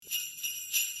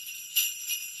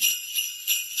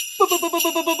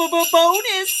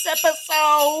bonus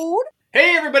episode.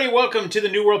 Hey everybody, welcome to the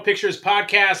New World Pictures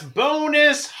Podcast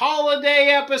bonus holiday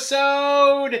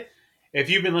episode. If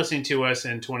you've been listening to us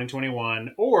in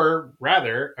 2021, or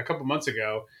rather a couple months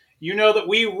ago, you know that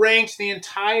we ranked the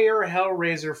entire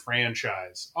Hellraiser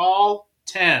franchise. All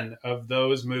 10 of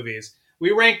those movies.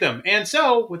 We ranked them. And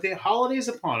so, with the holidays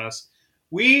upon us,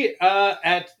 we,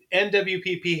 at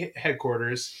NWPP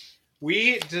headquarters,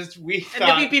 we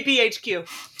thought... NWPP HQ.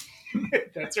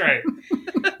 That's right.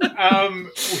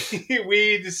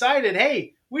 We decided,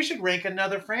 hey, we should rank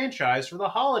another franchise for the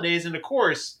holidays. And of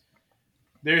course,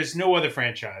 there's no other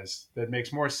franchise that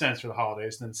makes more sense for the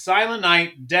holidays than Silent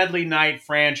Night, Deadly Night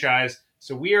franchise.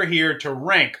 So we are here to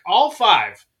rank all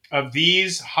 5 of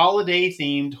these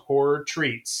holiday-themed horror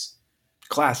treats.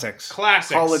 Classics.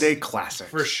 Holiday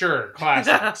classics. For sure.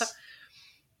 Classics.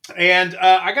 And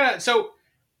so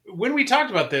when we talked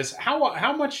about this,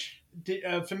 how much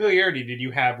familiarity did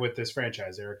you have with this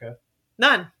franchise, Erica?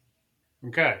 None.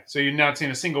 Okay, so you've not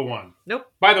seen a single one.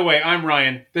 Nope. By the way, I'm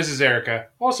Ryan. This is Erica.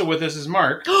 Also with us is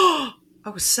Mark. I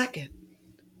was second.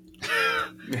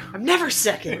 I'm never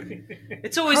second.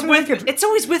 It's always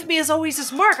with me as always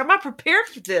as Mark. I'm not prepared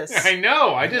for this. I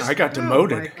know. I got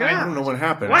demoted. I don't know what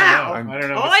happened. Wow. I don't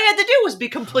know. All I had to do was be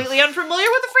completely unfamiliar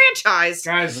with the franchise.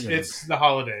 Guys, it's the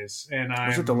holidays, and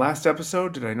was it the last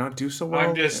episode? Did I not do so well?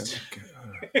 I'm just...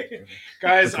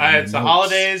 Guys, it's the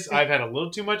holidays. I've had a little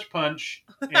too much punch,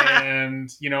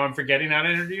 and I'm forgetting how to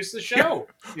introduce the show.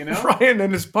 Ryan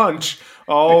and his punch,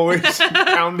 always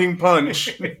pounding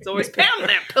punch. It's always pounding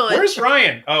that punch. Where's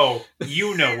Ryan? Oh,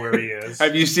 you know where he is.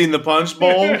 Have you seen the Punch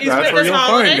Bowl? He's That's with where his you'll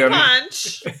find him.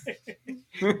 punch.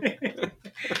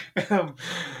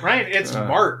 Ryan, it's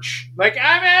March. Like,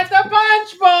 I'm at the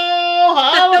Punch Bowl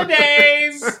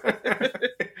holidays.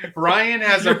 Ryan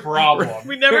has a problem.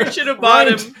 We never should have bought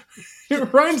him.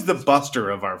 Ryan's the Buster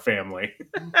of our family.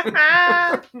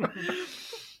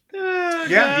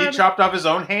 Yeah, he chopped off his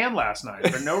own hand last night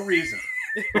for no reason.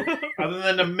 Other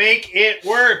than to make it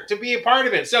work, to be a part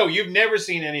of it. So, you've never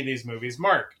seen any of these movies.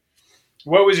 Mark,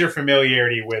 what was your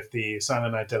familiarity with the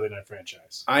Silent Night, Deadly Night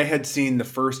franchise? I had seen the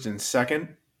first and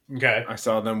second. Okay. I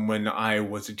saw them when I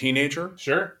was a teenager.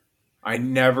 Sure. I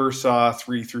never saw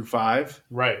 3 through 5.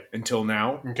 Right. Until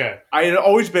now. Okay. I had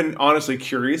always been honestly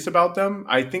curious about them.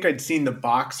 I think I'd seen the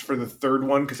box for the third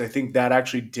one because I think that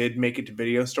actually did make it to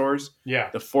video stores. Yeah.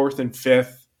 The 4th and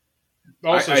 5th.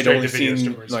 Also I'd straight only to video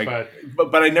seen, stores.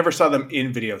 But I never saw them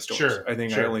in video stores. Sure. I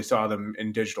think I only saw them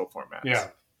in digital formats. Yeah.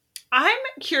 I'm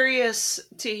curious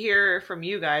to hear from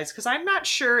you guys because I'm not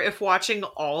sure if watching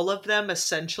all of them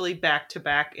essentially back to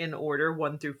back in order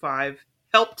 1 through 5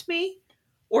 helped me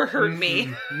or hurt me.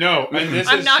 No, and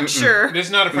I'm not sure. This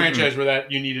is not a franchise where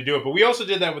that you need to do it, but we also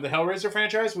did that with the Hellraiser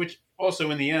franchise, which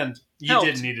also in the end you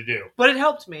didn't need to do. But it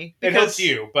helped me. It helped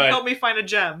you, but it helped me find a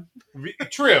gem.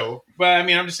 True, but I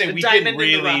mean, I'm just saying we didn't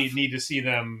really rough. need to see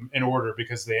them in order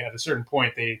because they at a certain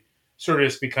point they sort of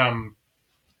just become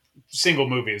single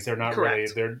movies. They're not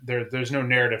Correct. really there's no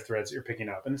narrative threads that you're picking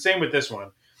up. And the same with this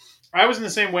one. I was in the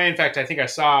same way. In fact, I think I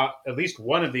saw at least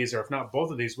one of these, or if not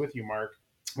both of these with you, Mark,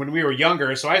 when we were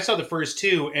younger. So I saw the first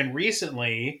 2, and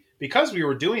recently, because we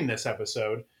were doing this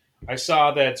episode, I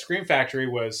saw that Scream Factory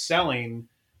was selling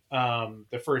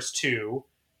the first 2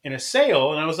 in a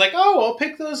sale, and I was like, oh, I'll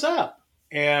pick those up.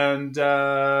 And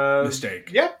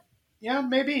Mistake. Yep. Yeah,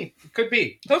 maybe. Could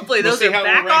be. Hopefully those are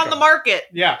back on the market.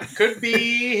 Yeah, could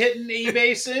be hitting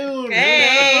eBay soon.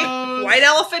 Hey, white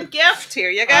elephant gift.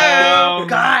 Here you go.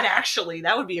 God, actually,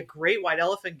 that would be a great white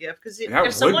elephant gift because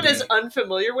if someone is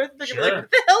unfamiliar with it, they're going to be like,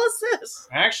 what the hell is this?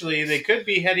 Actually, they could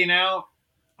be heading out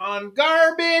on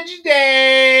Garbage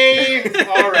Day.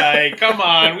 All right, come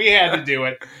on. We had to do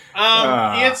it.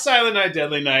 It's Silent Night,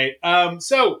 Deadly Night.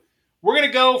 So we're going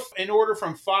to go in order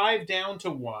from 5 down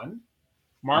to 1.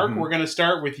 Mark, we're going to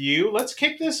start with you. Let's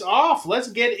kick this off. Let's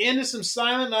get into some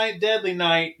Silent Night, Deadly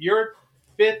Night. Your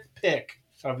 5th pick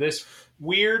of this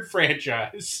weird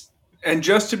franchise. And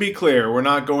just to be clear, we're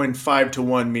not going 5 to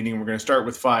 1, meaning we're going to start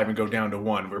with 5 and go down to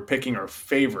 1. We're picking our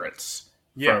favorites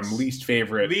from least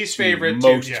favorite to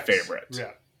most favorite.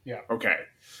 Yeah. Okay.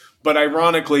 But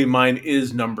ironically, mine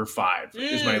is number 5,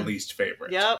 is my least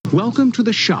favorite. Yep. Welcome to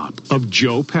the shop of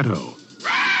Joe Petto.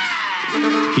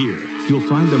 Here, you'll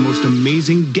find the most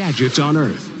amazing gadgets on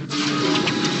Earth.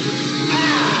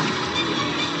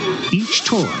 Each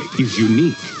toy is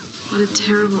unique. What a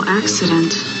terrible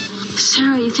accident.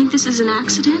 Sarah, you think this is an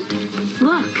accident?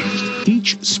 Look.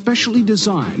 Each specially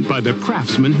designed by the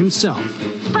craftsman himself.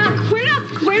 Buck, where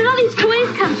did all these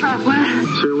toys come from?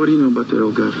 Sarah, what do you know about that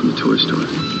old guy from the toy store?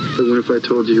 But what if I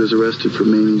told you he was arrested for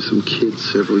maiming some kids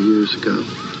several years ago?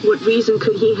 What reason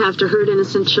could he have to hurt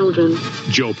innocent children?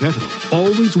 Joe Petto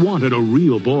always wanted a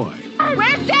real boy.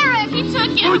 Where's Derek? He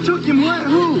took him. Oh, he took him? Where?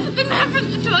 Who? The man from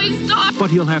the toy store.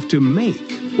 But he'll have to make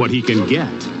what he can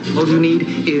get. All you need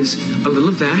is a little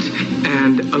of that,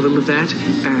 and a little of that,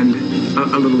 and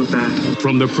a little of that.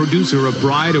 From the producer of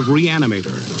Bride of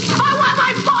Reanimator. I want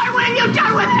my boy. What have you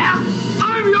done with him?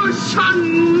 I'm your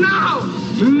son now,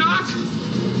 not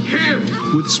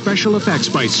him. With special effects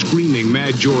by Screaming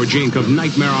Mad George Inc. of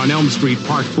Nightmare on Elm Street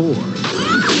Part 4.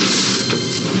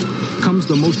 Comes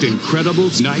the most incredible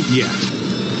night yet.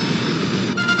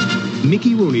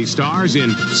 Mickey Rooney stars in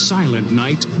Silent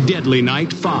Night, Deadly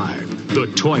Night 5, The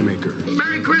Toy Maker.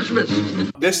 Merry Christmas.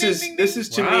 This is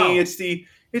to me, it's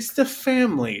the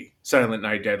family Silent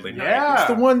Night, Deadly Night. Yeah. It's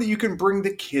the one that you can bring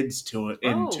the kids to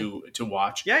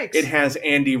watch. Yikes. It has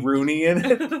Andy Rooney in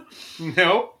it.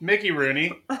 Nope, Mickey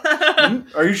Rooney.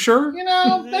 Are you sure? You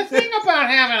know, the thing about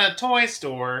having a toy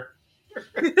store.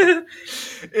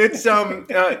 It's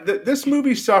this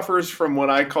movie suffers from what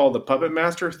I call the puppet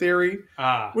master theory,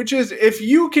 which is if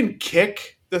you can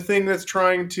kick the thing that's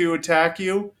trying to attack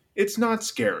you, it's not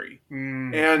scary.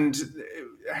 And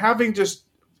having just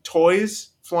toys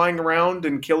flying around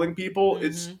and killing people,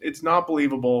 it's not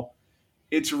believable.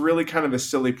 It's really kind of a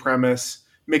silly premise.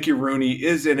 Mickey Rooney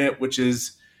is in it, which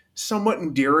is somewhat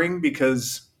endearing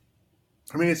because,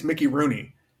 I mean, it's Mickey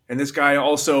Rooney. And this guy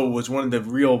also was one of the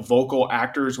real vocal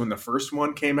actors when the first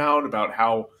one came out about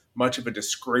how much of a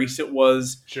disgrace it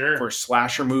was for a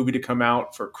slasher movie to come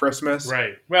out for Christmas.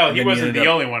 Right. Well, he wasn't the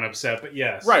only one upset, but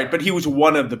yes. Right, but he was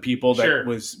one of the people that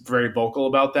was very vocal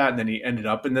about that, and then he ended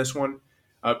up in this one.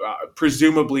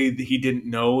 Presumably, he didn't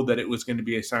know that it was going to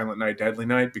be a Silent Night, Deadly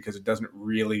Night because it doesn't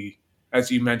really, as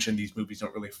you mentioned, these movies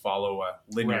don't really follow a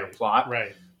linear plot.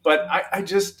 Right. But I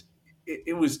just...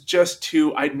 It was just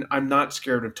too. I'm not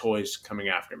scared of toys coming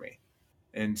after me,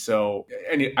 and so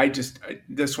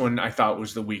this one I thought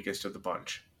was the weakest of the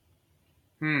bunch.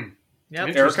 Yep.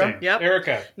 Erica. Yep.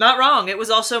 Erica. Not wrong. It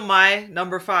was also my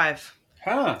number 5.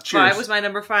 Huh. Cheers. 5 was my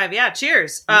number 5. Yeah.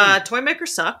 Cheers. Toy Maker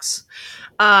sucks.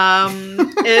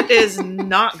 It is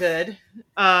not good.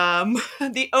 There's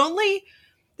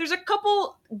a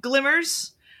couple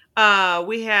glimmers.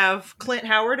 We have Clint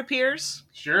Howard appears.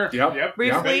 Sure. Yep.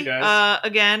 Briefly.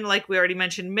 Again, like we already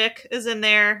mentioned, Mick is in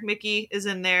there. Mickey is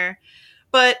in there.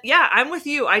 But yeah, I'm with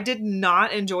you. I did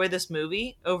not enjoy this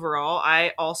movie overall.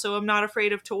 I also am not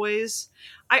afraid of toys.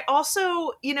 I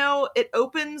also, it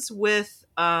opens with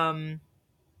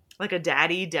like a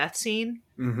daddy death scene.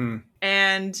 Mm-hmm.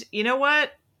 And you know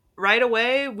what? Right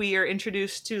away, we are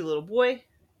introduced to little boy,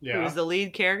 who is the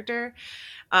lead character.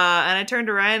 And I turned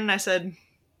to Ryan and I said,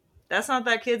 that's not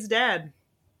that kid's dad.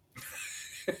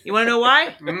 You want to know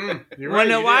why? You want to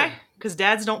know why? Because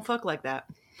dads don't fuck like that.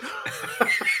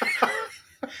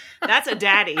 That's a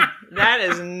daddy. That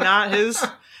is not his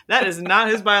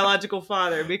biological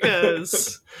father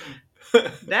because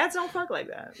dads don't fuck like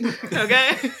that.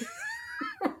 Okay?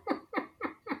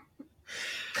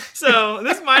 So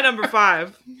this is my number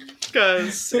 5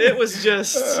 because it was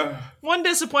just one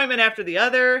disappointment after the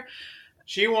other.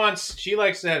 She likes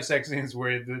to have sex scenes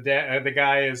where the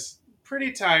guy is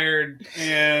pretty tired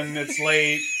and it's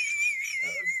late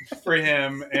for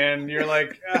him, and you're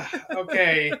like,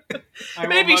 okay,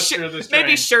 maybe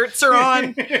shirts are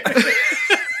on.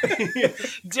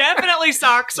 Definitely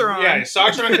socks are on. Yeah,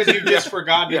 socks are on because you just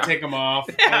forgot to take them off,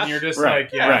 and you're just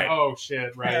oh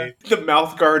shit, right. The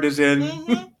mouth guard is in.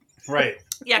 Mm-hmm. Right.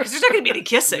 Yeah, because there's not going to be any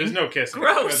kissing. There's no kissing.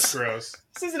 Gross. That's gross.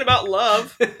 This isn't about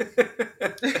love.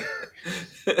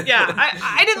 Yeah,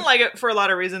 I didn't like it for a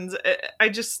lot of reasons.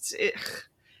 I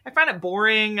found it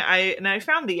boring. I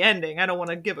found the ending. I don't want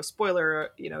to give a spoiler,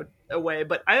 away,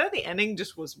 but I thought the ending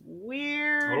just was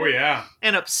weird. Oh yeah,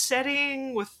 and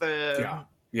upsetting with the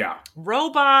Yeah.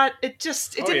 Robot. It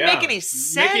didn't make any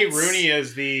sense. Mickey Rooney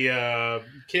is the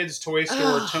kids' toy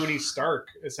store Tony Stark,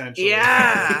 essentially.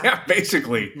 Yeah. Yeah,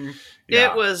 basically.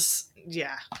 Yeah. It was,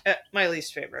 my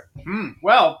least favorite.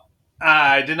 Well,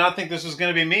 I did not think this was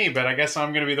going to be me, but I guess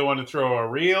I'm going to be the one to throw a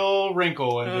real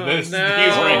wrinkle into these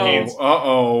rankings.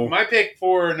 Uh-oh. My pick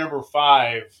for number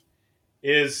 5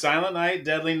 is Silent Night,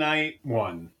 Deadly Night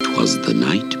 1. 'Twas the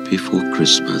night before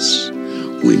Christmas,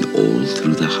 when all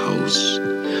through the house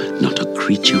not a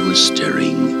creature was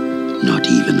stirring, not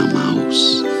even a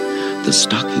mouse. The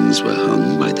stockings were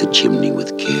hung by the chimney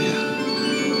with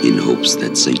care, in hopes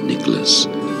that St. Nicholas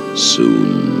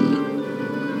soon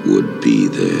would be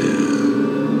there.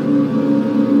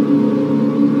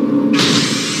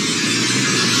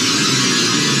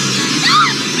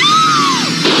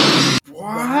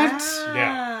 What?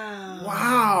 Yeah.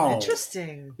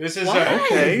 Interesting. This is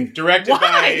okay. directed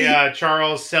by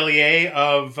Charles Sellier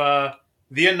of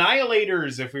The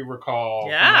Annihilators, if we recall.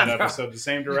 Yeah. From that episode, the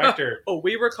same director.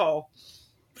 We recall.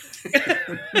 We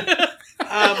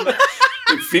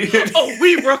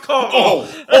recall.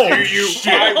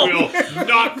 I will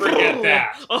not forget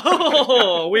that.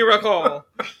 We recall.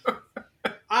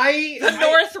 The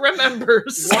North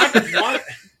remembers.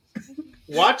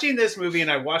 Watching this movie, and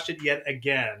I watched it yet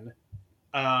again,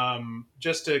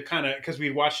 just to kind of, because we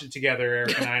watched it together,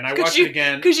 Eric and I watched it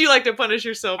again. Because you like to punish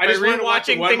yourself by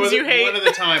rewatching things you hate. One at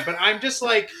a time. But I'm just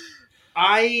like,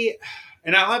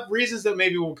 and I'll have reasons that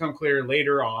maybe will come clear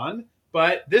later on.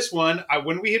 But this one,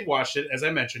 when we had watched it, as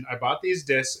I mentioned, I bought these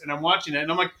discs and I'm watching it and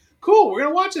I'm like, cool, we're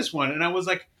going to watch this one. And I was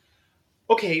like,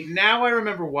 okay, now I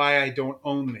remember why I don't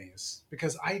own these.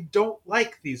 Because I don't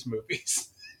like these movies.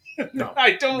 No,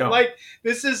 I don't like,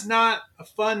 this is not a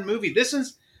fun movie. This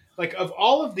is, like, of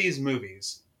all of these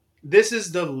movies, this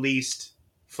is the least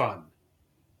fun.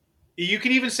 You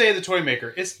can even say The Toy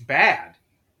Maker. It's bad.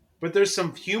 But there's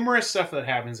some humorous stuff that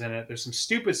happens in it. There's some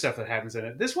stupid stuff that happens in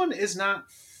it. This one is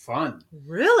not fun.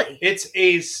 Really? To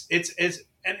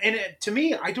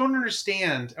me, I don't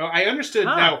understand. I understood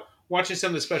now watching some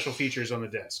of the special features on the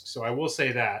disc. So I will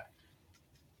say that.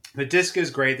 The disc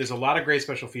is great. There's a lot of great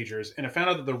special features. And I found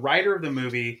out that the writer of the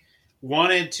movie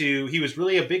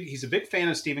he's a big fan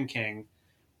of Stephen King.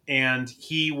 And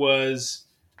he was,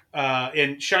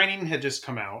 and Shining had just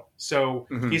come out. So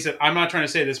he said, I'm not trying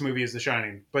to say this movie is The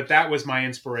Shining, but that was my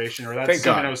inspiration, or that's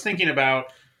something I was thinking about.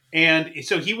 And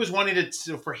so he was wanting to,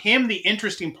 so for him, the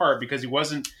interesting part, because he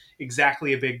wasn't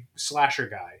exactly a big slasher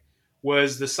guy,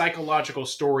 was the psychological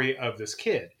story of this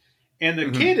kid. And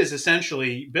the kid is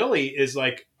essentially, Billy is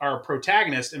like our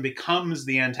protagonist and becomes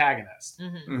the antagonist,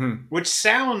 which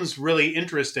sounds really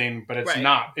interesting, but it's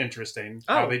not interesting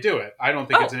how they do it. I don't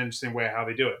think it's an interesting way how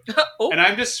they do it. And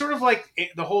I'm just sort of like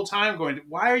the whole time going,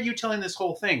 why are you telling this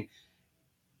whole thing?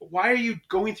 Why are you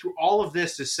going through all of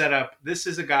this to set up, this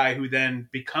is a guy who then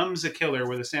becomes a killer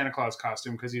with a Santa Claus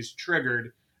costume because he's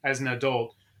triggered as an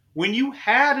adult, when you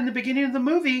had in the beginning of the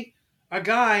movie a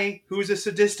guy who's a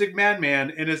sadistic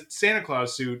madman in a Santa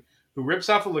Claus suit who rips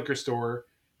off a liquor store,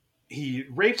 he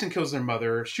rapes and kills their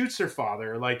mother, shoots their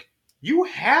father. Like, you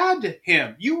had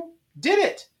him. You did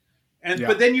it.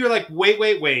 But then you're like,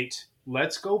 wait.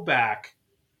 Let's go back.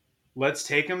 Let's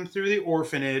take him through the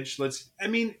orphanage.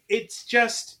 It's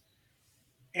just...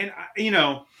 And,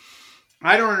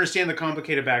 I don't understand the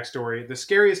complicated backstory. The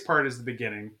scariest part is the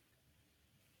beginning.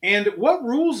 And what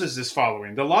rules is this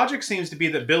following? The logic seems to be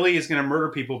that Billy is going to murder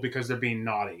people because they're being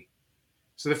naughty.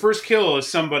 So the first kill is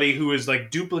somebody who is like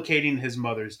duplicating his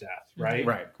mother's death, right?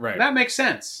 Right. And that makes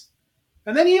sense.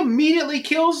 And then he immediately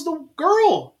kills the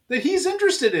girl that he's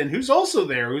interested in, who's also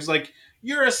there, who's like,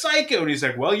 you're a psycho. And he's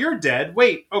like, well, you're dead.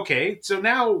 Wait, okay. So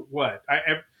now what?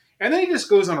 And then he just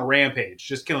goes on a rampage,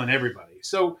 just killing everybody.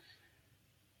 So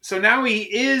now he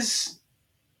is,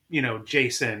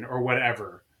 Jason or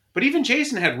whatever. But even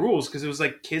Jason had rules because it was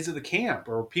like kids at the camp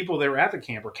or people that were at the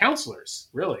camp or counselors,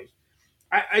 really.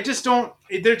 I just don't...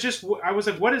 I was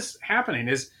like, what is happening?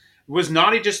 Was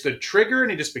Naughty just the trigger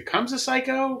and he just becomes a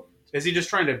psycho? Is he just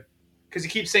trying to... Because he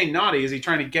keeps saying naughty. Is he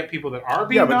trying to get people that are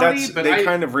being naughty? But they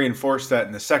kind of reinforced that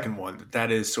in the second one. That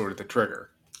is sort of the trigger.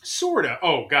 Sort of.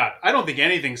 Oh, God. I don't think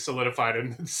anything's solidified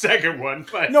in the second one.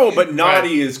 But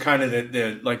naughty is kind of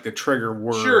the trigger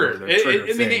word. Sure.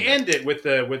 They end it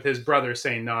with his brother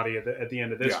saying naughty at the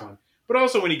end of this one. But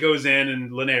also when he goes in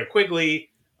and Linnea Quigley,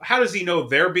 how does he know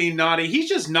they're being naughty? He's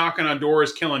just knocking on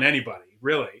doors, killing anybody,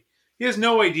 really. He has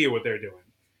no idea what they're doing.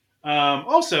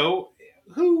 Also,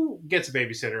 who gets a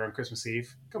babysitter on Christmas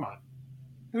Eve? Come on.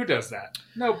 Who does that?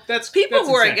 No, that's people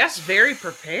who are, insane. I guess, very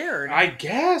prepared. I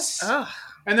guess. Ugh.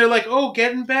 And they're like, oh,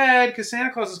 get in bed because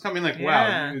Santa Claus is coming. Like,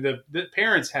 wow, the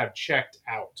parents have checked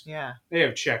out. Yeah. They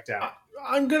have checked out.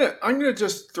 I'm gonna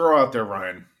just throw out there,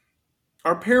 Ryan.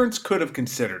 Our parents could have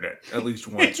considered it at least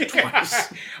once or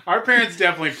twice. Our parents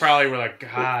definitely probably were like,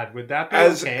 God, would that be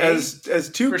okay?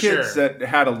 As two kids that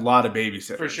had a lot of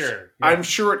babysitters. For sure. Yeah. I'm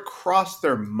sure it crossed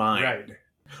their mind. Right.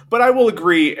 But I will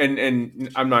agree, and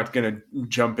I'm not going to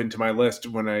jump into my list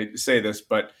when I say this,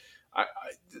 but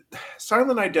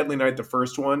Silent Night, Deadly Night, the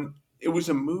first one, it was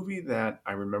a movie that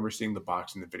I remember seeing the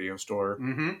box in the video store.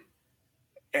 Mm-hmm.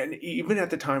 And even at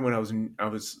the time when I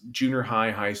was junior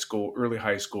high, high school, early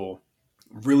high school,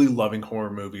 really loving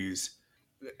horror movies.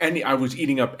 I was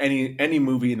eating up any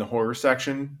movie in the horror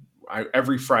section.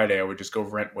 Every Friday I would just go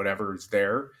rent whatever is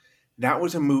there. That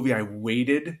was a movie I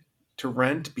waited to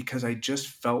rent because I just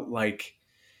felt like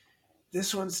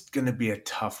this one's going to be a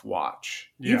tough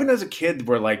watch. Yeah. Even as a kid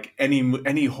where like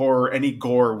any horror, any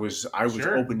gore I was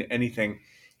Sure. open to anything.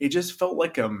 It just felt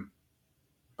like a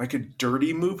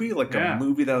dirty movie, like a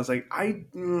movie that I was like,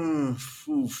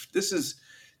 this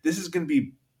is going to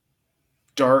be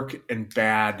dark and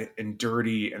bad and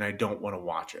dirty, and I don't want to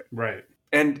watch it. Right.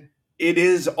 And it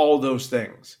is all those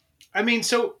things. I mean,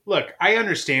 so look, I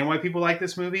understand why people like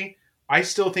this movie. I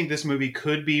still think this movie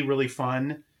could be really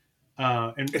fun.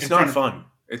 It's not fun.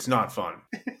 It's not fun.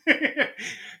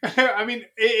 I mean,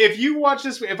 if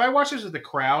I watch this with a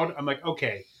crowd, I'm like,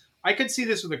 okay, I could see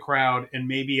this with a crowd, and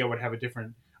maybe I would have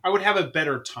a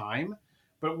better time.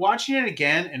 But watching it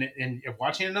again and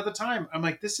watching it another time, I'm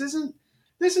like, this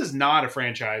is not a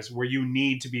franchise where you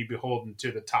need to be beholden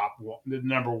to the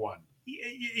number one.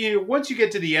 Once you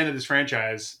get to the end of this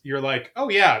franchise, you're like, oh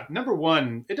yeah, number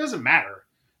one, it doesn't matter.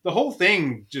 The whole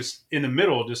thing just in the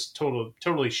middle just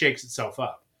totally shakes itself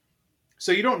up.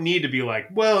 So you don't need to be like,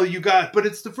 well, but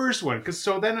it's the first one.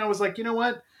 So then I was like, you know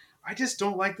what? I just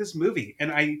don't like this movie.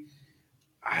 And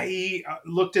I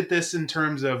looked at this in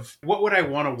terms of what would I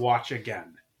want to watch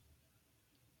again?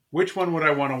 Which one would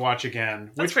I want to watch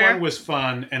again? Which one was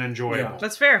fun and enjoyable? Yeah.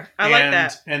 That's fair. I like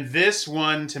that. And this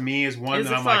one, to me, is one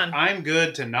that I'm like, I'm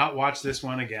good to not watch this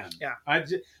one again. Yeah.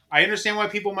 I understand why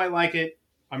people might like it.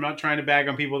 I'm not trying to bag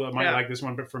on people that might like this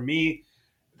one. But for me,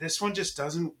 this one just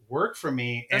doesn't work for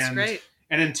me. That's great.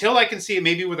 And until I can see it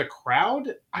maybe with a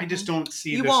crowd, I just don't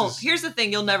see you this. won't. Here's the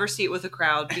thing. You'll never see it with a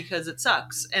crowd because it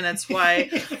sucks. And that's why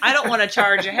I don't want to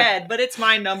charge ahead, but it's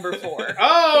my number 4.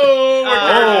 Oh, we're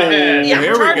charging ahead. Yeah,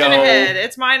 here charging we go. ahead.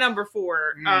 It's my number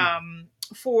 4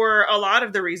 for a lot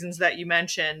of the reasons that you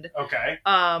mentioned. Okay.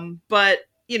 But,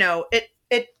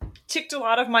 it ticked a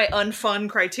lot of my unfun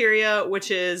criteria,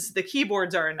 which is the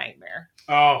keyboards are a nightmare.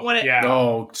 Oh, yeah.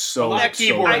 Oh, so that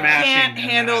keyboard I mashing can't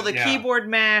handle the yeah. keyboard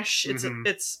mash. It's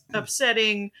it's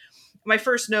upsetting. My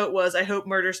first note was, I hope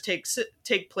murders take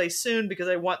place soon because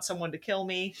I want someone to kill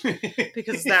me.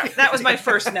 Because that was my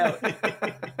first note.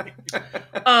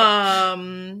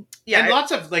 Yeah, and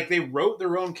lots of they wrote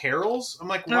their own carols. I'm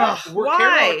like, wow,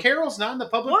 why? Carols not in the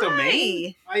public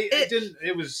domain?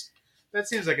 It was. That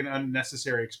seems like an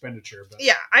unnecessary expenditure. But.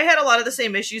 Yeah, I had a lot of the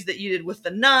same issues that you did with the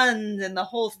nun and the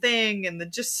whole thing and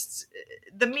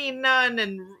the mean nun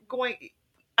and going.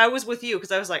 I was with you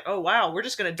because I was like, oh wow, we're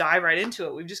just going to dive right into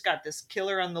it. We've just got this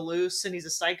killer on the loose and he's a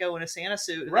psycho in a Santa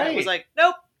suit. And I was like,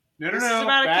 nope. No, this is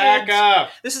about back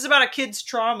up. This is about a kid's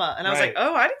trauma. And I was like,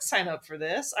 oh, I didn't sign up for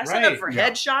this. I signed up for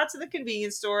headshots at the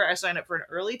convenience store. I signed up for an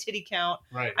early titty count.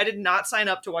 Right. I did not sign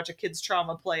up to watch a kid's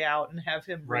trauma play out and have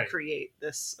him recreate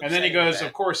this. And then he goes,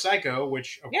 of course, Psycho,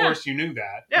 which, of course, you knew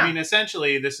that. Yeah. I mean,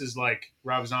 essentially, this is like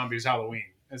Rob Zombie's Halloween.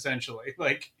 Essentially,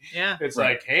 it's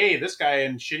like, hey, this guy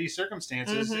in shitty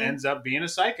circumstances ends up being a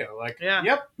psycho.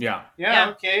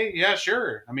 Okay, yeah,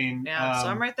 sure. I mean, so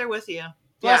I'm right there with you.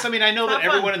 Plus, I mean, I know that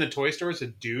everyone in the toy store is a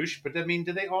douche, but I mean,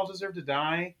 do they all deserve to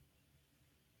die?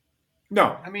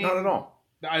 No, I mean, not at all.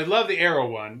 I love the Arrow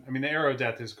one. I mean, the Arrow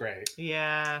death is great.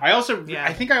 Yeah.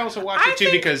 I think I also watched it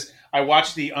too because I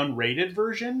watched the unrated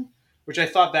version, which I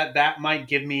thought that might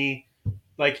give me.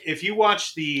 Like, if you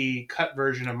watch the cut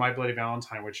version of My Bloody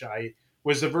Valentine, which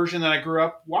was the version that I grew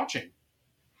up watching,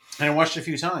 and I watched it a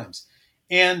few times,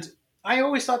 and I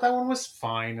always thought that one was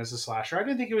fine as a slasher. I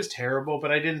didn't think it was terrible,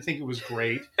 but I didn't think it was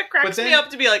great. It cracks me up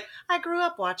to be like, I grew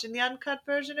up watching the uncut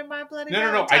version of My Bloody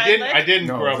Valentine. No, I didn't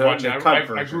grow up watching it.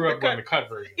 I grew up on the cut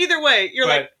version. Either way,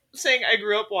 you're saying I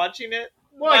grew up watching it.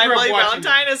 Well, My Bloody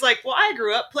Valentine is like, well, I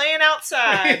grew up playing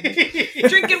outside,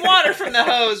 drinking water from the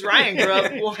hose. Ryan grew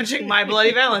up watching My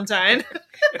Bloody Valentine.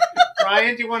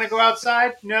 Ryan, do you want to go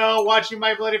outside? No, watching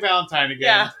My Bloody Valentine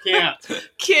again. Yeah.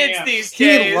 Kids these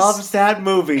days. He loves that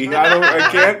movie.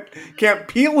 I can't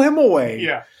peel him away.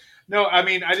 Yeah. No, I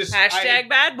mean, I just... Hashtag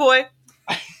bad boy.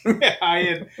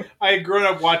 I had grown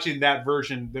up watching that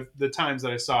version the times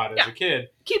that I saw it as a kid.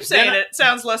 Keep saying it.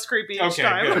 Sounds less creepy each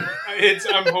time. Good.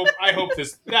 I hope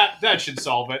that should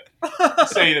solve it.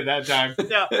 Saying it that time.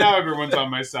 Yeah. Now everyone's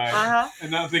on my side. And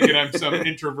not thinking I'm some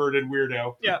introverted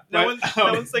weirdo. Yeah. No one's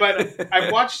thinking but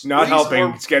I've watched not helping.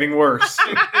 It's getting worse.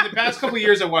 In the past couple of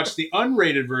years, I watched the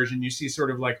unrated version. You see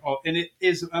sort of and it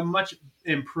is a much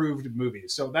improved movie.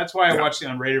 So that's why I watched the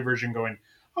unrated version going,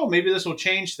 oh, maybe this will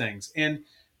change things. And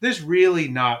there's really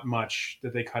not much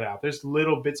that they cut out. There's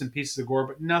little bits and pieces of gore,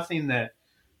 but nothing that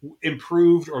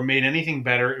improved or made anything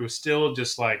better. It was still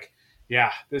just like,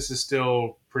 yeah, this is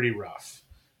still pretty rough.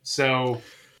 So,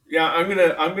 yeah, I'm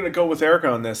gonna go with Erica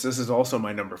on this. This is also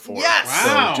my number 4. Yes,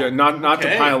 wow. So, not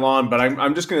to pile on, but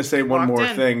I'm just gonna say one more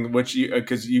thing, which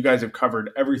because you guys have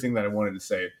covered everything that I wanted to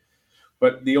say.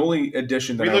 But the only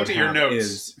addition that we I looked would at your have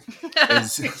notes.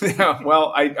 is yeah,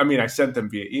 well, I mean, I sent them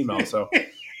via email, so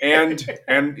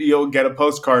and you'll get a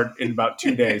postcard in about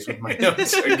 2 days with my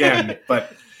notes again.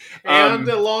 But and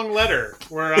a long letter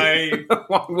where I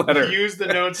use the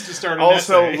notes to start an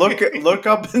also essay. look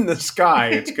up in the sky.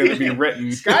 It's going to be written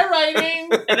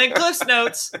skywriting, and then Cliff's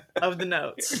notes of the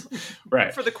notes,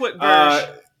 right, for the quick version.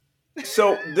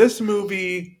 So this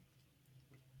movie,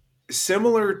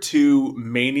 similar to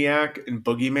Maniac and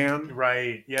Boogeyman,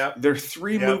 right? Yeah, they're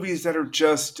three movies that are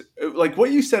just like what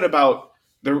you said about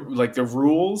the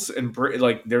rules and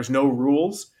like there's no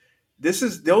rules.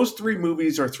 Those three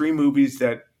movies are three movies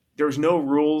that there's no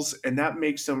rules, and that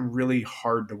makes them really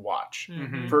hard to watch.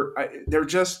 Mm-hmm.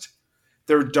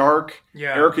 They're dark.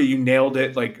 Yeah. Erica, you nailed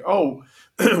it. Like, oh,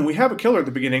 we have a killer at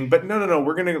the beginning, but no,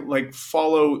 we're gonna like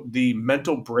follow the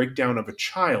mental breakdown of a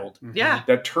child. Yeah.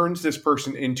 That turns this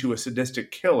person into a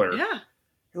sadistic killer. Yeah.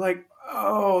 You're like,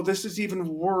 oh, this is even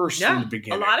worse in the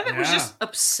beginning. A lot of it was just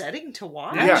upsetting to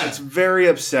watch. Yeah, it's very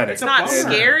upsetting. It's not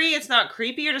scary. It's not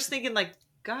creepy. You're just thinking like,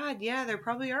 God, yeah, there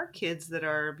probably are kids that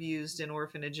are abused in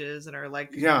orphanages and are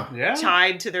like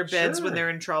tied to their beds when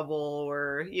they're in trouble,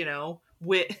 or, you know,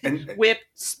 whipped,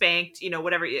 spanked, you know,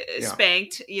 whatever,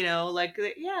 spanked, you know, like,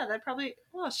 that probably,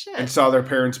 oh, shit. And saw their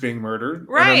parents being murdered.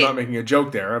 Right. And I'm not making a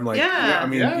joke there. I'm like, I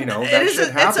mean, you know, that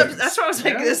shit happens. That's why I was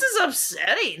like, this is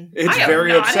upsetting. It's I am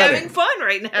very not upsetting. having fun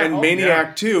right now. And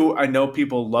Maniac 2, I know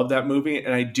people love that movie,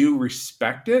 and I do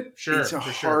respect it. Sure, it's a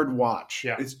hard watch.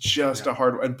 Yeah. It's just a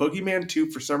hard. And Boogeyman 2,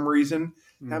 for some reason,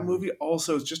 that movie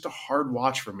also is just a hard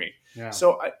watch for me. Yeah.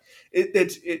 So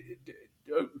it's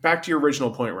back to your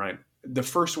original point, Ryan. The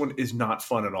first one is not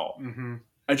fun at all. Mm-hmm.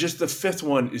 The fifth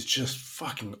one is just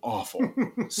fucking awful.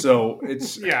 So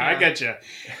it's I get you.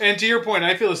 And to your point,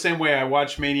 I feel the same way. I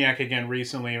watched Maniac again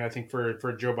recently. I think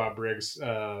for Joe Bob Briggs'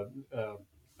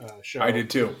 show. I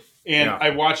did too. And I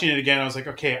watching it again, I was like,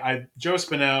 okay, Joe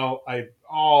Spinell,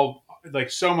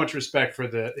 so much respect for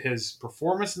his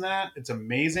performance in that. It's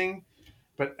amazing.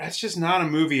 But that's just not a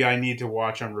movie I need to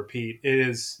watch on repeat. It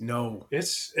is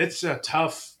it's a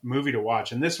tough movie to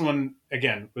watch. And this one,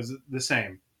 again, was the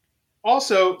same.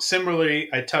 Also, similarly,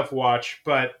 a tough watch,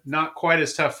 but not quite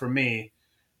as tough for me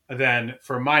than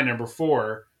for my number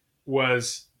 4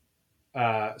 was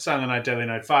Silent Night, Deadly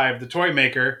Night 5, The Toy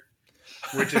Maker,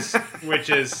 which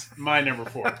is my number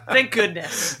 4. Thank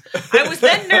goodness. I was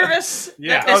then nervous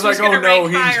that this was going to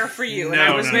rank higher for you, and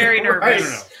I was very nervous.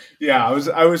 No. Yeah,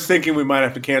 I was thinking we might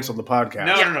have to cancel the podcast.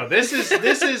 No. This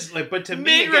is like, but to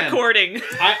me, mid-recording.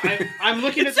 I'm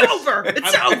looking at this.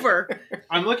 It's over.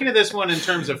 I'm looking at this one in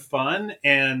terms of fun,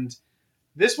 and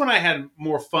this one I had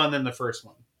more fun than the first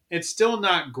one. It's still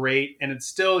not great, and it's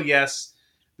still, yes,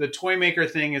 the Toy Maker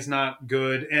thing is not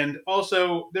good, and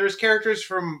also there's characters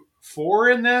from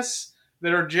 4 in this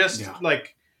that are just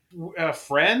like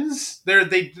friends.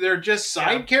 They're just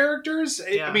side characters.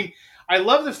 Yeah. I mean, I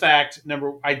love the fact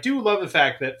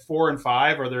that 4 and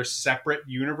 5 are their separate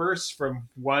universe from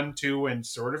 1, 2, and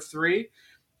sort of 3.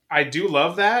 I do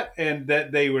love that, and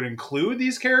that they would include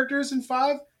these characters in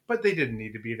 5, but they didn't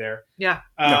need to be there. Yeah.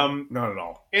 No, not at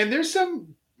all. And there's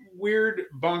some weird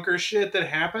bunker shit that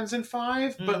happens in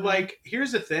 5, but like,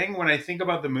 here's the thing. When I think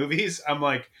about the movies, I'm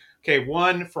like, okay,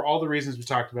 1, for all the reasons we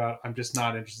talked about, I'm just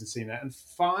not interested in seeing that. And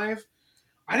 5,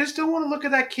 I just don't want to look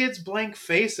at that kid's blank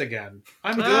face again.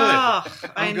 I'm good.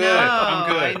 I'm good.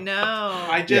 I know.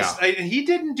 And he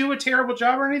didn't do a terrible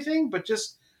job or anything, but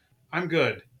just, I'm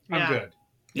good. I'm good.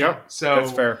 Yep. So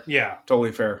that's fair. Yeah.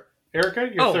 Totally fair. Erica,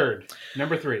 your third.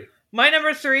 Number 3. My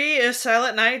number 3 is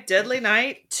Silent Night, Deadly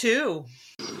Night 2.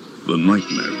 The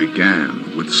nightmare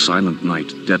began with Silent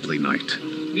Night, Deadly Night.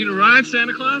 Need a ride,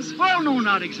 Santa Claus? Well, no,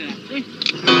 not exactly.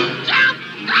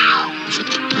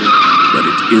 But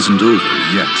it isn't over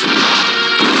yet.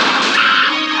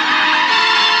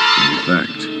 In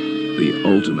fact, the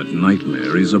ultimate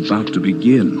nightmare is about to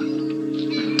begin.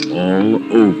 All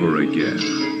over again.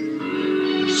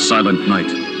 Silent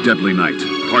Night, Deadly Night,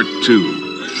 Part 2.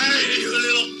 Hey, you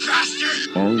little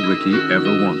bastard! All Ricky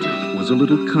ever wanted was a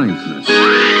little kindness.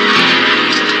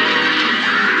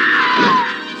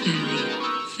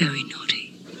 Very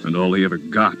naughty. And all he ever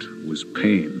got was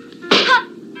pain.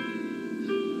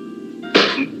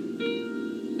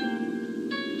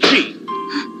 She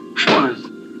was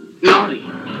naughty.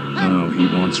 Now he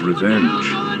wants revenge.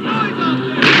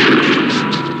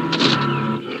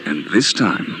 And this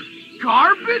time,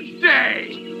 Garbage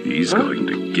day! he's going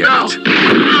to get it.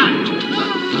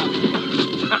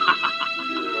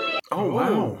 Oh,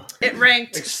 wow. It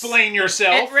ranked... Explain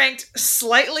yourself. It ranked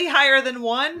slightly higher than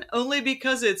 1, only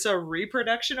because it's a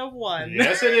reproduction of 1.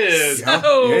 Yes, it is.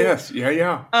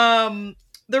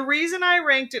 The reason I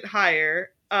ranked it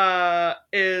higher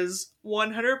is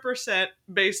 100%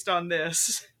 based on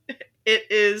this. It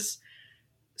is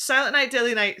Silent Night,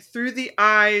 Deadly Night through the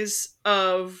eyes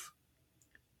of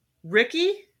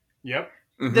Ricky. Yep.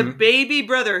 The baby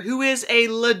brother, who is a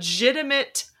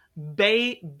legitimate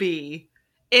baby,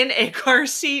 in a car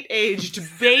seat aged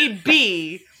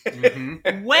baby,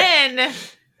 when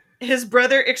his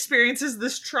brother experiences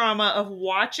this trauma of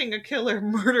watching a killer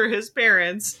murder his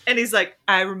parents, and he's like,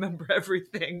 I remember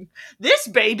everything. This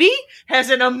baby has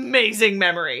an amazing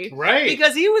memory. Right.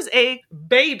 Because he was a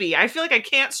baby. I feel like I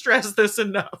can't stress this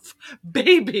enough.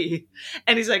 Baby.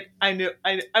 And he's like,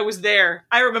 I was there.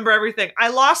 I remember everything. I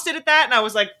lost it at that, and I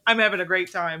was like, I'm having a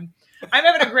great time. I'm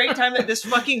having a great time that this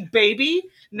fucking baby,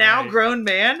 now grown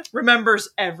man, remembers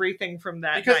everything from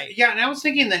that night. Yeah, and I was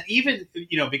thinking that even,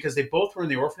 because they both were in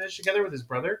the orphanage together with his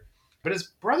brother, but his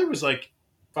brother was like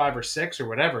 5 or 6 or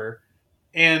whatever.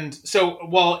 And so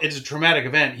while it's a traumatic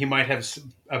event, he might have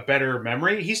a better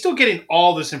memory. He's still getting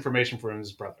all this information from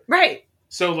his brother. Right.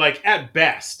 So, like, at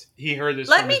best, he heard this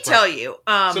Let me tell you.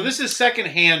 So this is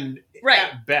secondhand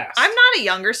at best. I'm not a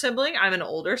younger sibling. I'm an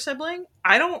older sibling.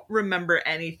 I don't remember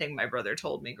anything my brother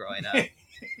told me growing up.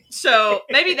 So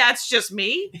maybe that's just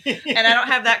me. And I don't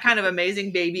have that kind of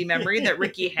amazing baby memory that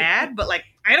Ricky had. But, like,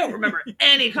 I don't remember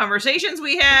any conversations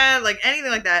we had, like,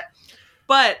 anything like that.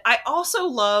 But I also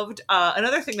loved,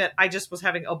 another thing that I just was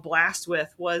having a blast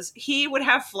with was he would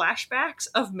have flashbacks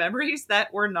of memories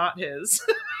that were not his.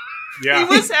 Yeah. He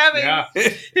was having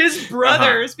his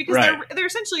brothers, because Right. they're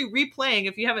essentially replaying,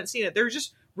 if you haven't seen it, they're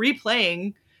just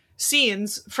replaying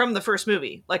scenes from the first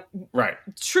movie. Like,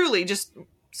 truly just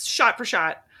shot for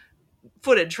shot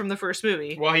footage from the first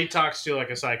movie. While he talks to, like,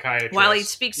 a psychiatrist. While he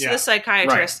speaks to the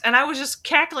psychiatrist. Right. And I was just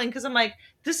cackling because I'm like,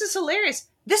 this is hilarious.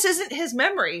 This isn't his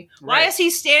memory. Why is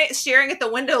he staring at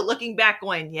the window looking back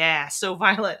going, yeah, so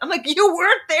violent? I'm like, you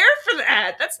weren't there for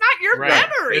that. That's not your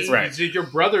memory. It's your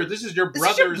brother. This is your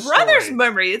brother's story.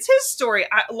 Memory. It's his story.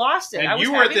 I lost it. And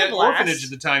you were at the orphanage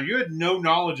at the time. You had no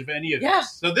knowledge of any of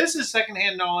this. So this is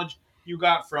secondhand knowledge you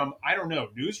got from, I don't know,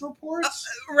 news reports?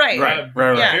 Right.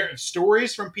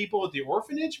 Stories from people at the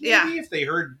orphanage, maybe, if they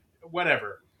heard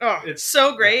whatever. Oh, it's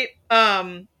so great.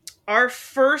 Our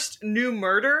first new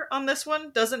murder on this one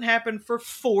doesn't happen for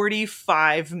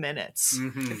 45 minutes.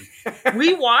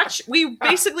 We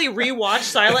basically rewatched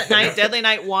Silent Night, Deadly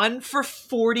Night 1 for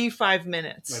 45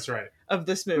 minutes. That's right. Of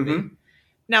this movie.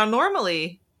 Now,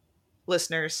 normally,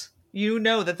 listeners, you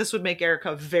know that this would make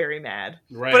Erica very mad.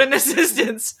 Right. But in this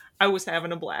instance, I was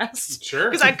having a blast. Sure.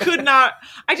 Because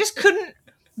I just couldn't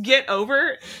get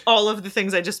over all of the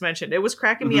things I just mentioned. It was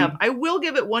cracking me up. I will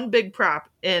give it one big prop,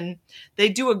 and they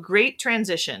do a great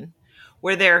transition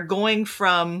where they're going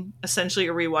from essentially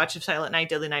a rewatch of Silent Night,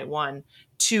 Deadly Night 1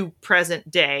 to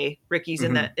present day. Ricky's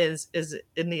in the is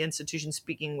in the institution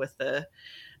speaking with the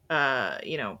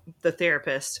the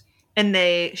therapist, and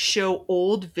they show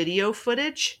old video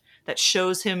footage that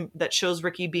shows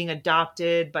Ricky being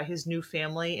adopted by his new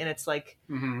family, and it's like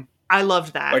I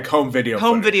loved that. Like home video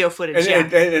footage.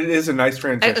 And it is a nice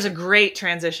transition. It was a great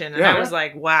transition. And I was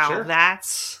like, wow,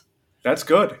 that's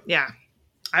good. Yeah.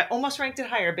 I almost ranked it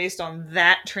higher based on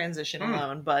that transition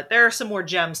alone, but there are some more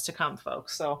gems to come,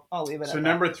 folks. So I'll leave it at that. So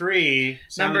number 3,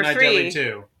 Silent Night, Deadly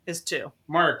 2. Is 2.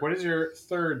 Mark, what is your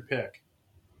third pick?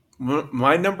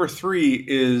 My number 3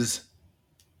 is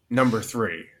number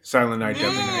 3. Silent Night,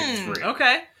 Deadly Night 3.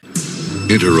 Okay.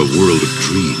 Enter a world of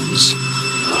dreams.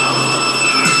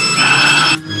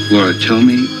 Laura, tell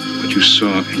me what you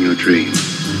saw in your dream.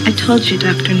 I told you,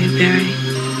 Dr. Newberry.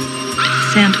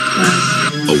 Santa Claus.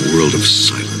 A world of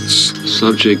silence.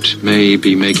 Subject may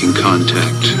be making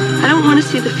contact. I don't want to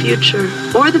see the future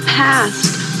or the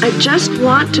past. I just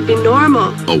want to be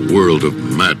normal. A world of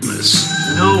madness.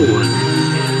 No one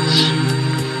is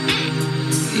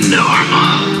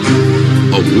normal.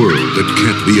 A world that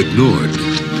can't be ignored.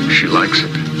 She likes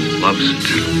it, loves it.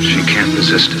 She can't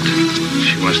resist it.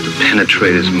 She wants to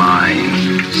penetrate his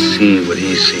mind, see what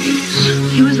he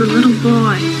sees. He was a little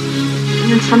boy,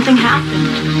 and then something happened.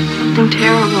 Something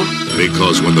terrible.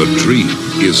 Because when the dream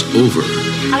is over,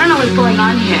 I don't know what's going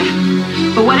on here,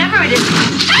 but whatever it is,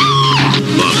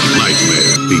 the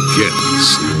nightmare begins.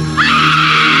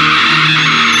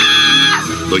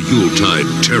 The Yuletide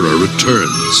terror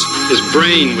returns. His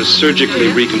brain was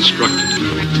surgically reconstructed.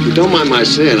 If you don't mind my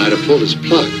saying, I'd have pulled his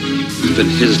plug. Even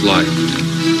his life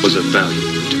was of value.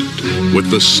 With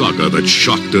the saga that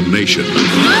shocked a nation.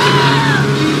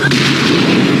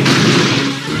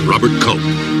 Robert Culp,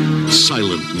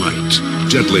 Silent Night,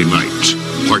 Deadly Night,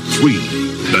 Part 3.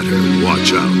 Better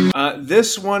watch out.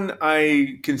 This one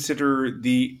I consider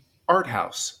the art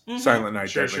house Silent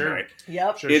Night, Deadly Night.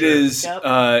 Yep. It is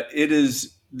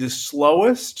the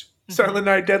slowest Silent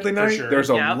Night, Deadly Night. There's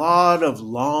a lot of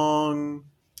long,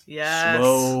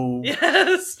 slow,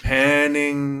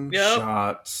 panning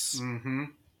shots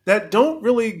that don't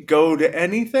really go to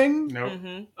anything.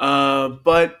 Nope.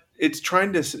 But it's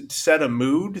trying to set a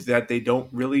mood that they don't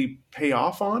really pay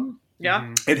off on.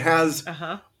 Yeah. It has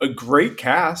a great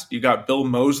cast. You got Bill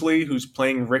Moseley, who's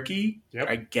playing Ricky,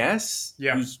 I guess.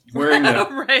 Yeah. Who's wearing a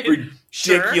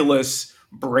ridiculous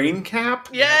brain cap.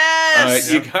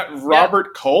 Yes. You got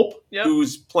Robert Culp,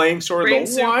 who's playing sort of Brain the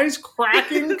soup.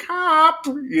 wisecracking cop,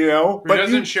 you know. But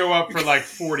doesn't show up for like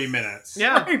 40 minutes.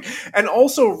 Yeah. Right. And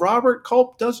also, Robert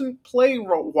Culp doesn't play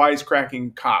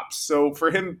wisecracking cops. So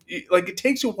for him, it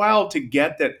takes a while to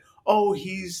get that, oh,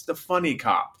 he's the funny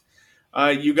cop.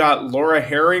 You got Laura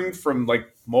Herring from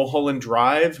Mulholland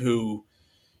Drive, who,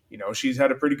 she's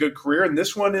had a pretty good career. And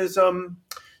this one is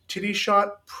titty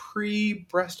shot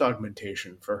pre-breast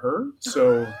augmentation for her.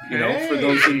 So, for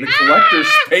those in the collector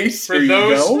space, For there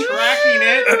you those go. tracking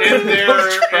it in their,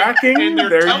 in their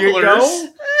there you tumblers. go.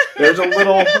 There's a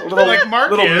little Like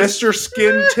Mark little is. Mr.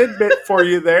 Skin tidbit for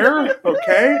you there.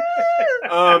 Okay.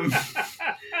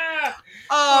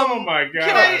 Oh my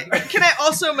god! Can I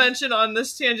also mention on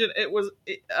this tangent?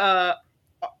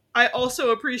 I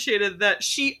also appreciated that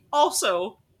she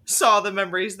also saw the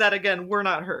memories that again were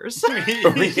not hers.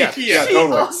 yeah, She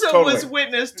totally, also was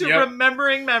witness to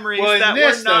remembering memories that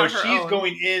were not her she's own.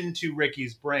 going into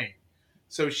Ricky's brain.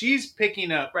 So she's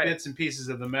picking up bits and pieces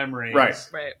of the memories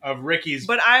of Ricky's.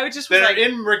 But I just was that like, are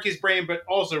in Ricky's brain, but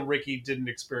also Ricky didn't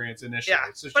experience initially.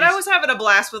 yeah. So But I was having a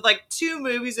blast with 2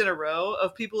 movies in a row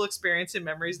of people experiencing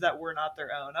memories that were not their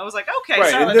own. I was like, okay,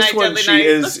 Right, Silent and this Night, one Deadly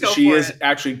Night, let's go she for is it.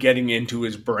 actually getting into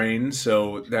his brain,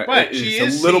 so that But is she a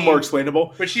is little seeing- more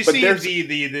explainable. But she there's- sees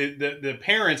the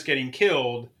parents getting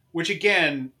killed, which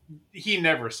again he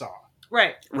never saw.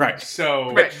 Right.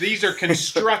 So these are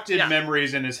constructed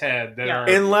memories in his head that are.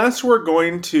 Unless we're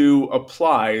going to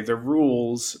apply the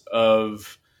rules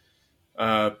of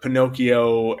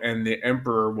Pinocchio and the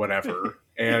Emperor, whatever,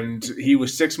 and he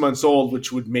was 6 months old,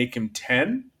 which would make him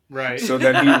 10. Right. So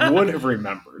then he would have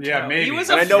remembered. Yeah, maybe. He was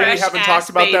And I know we haven't talked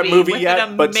about that movie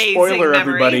yet, but spoiler, memory.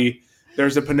 everybody,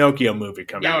 there's a Pinocchio movie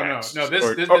coming out. No, next.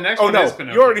 the next Oh, one no, is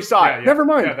Pinocchio. you already saw it. Yeah. Never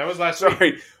mind. Yeah, that was last week.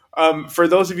 Sorry. For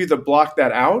those of you that blocked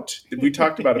that out, we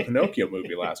talked about a Pinocchio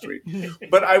movie last week.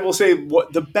 But I will say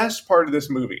what the best part of this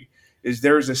movie is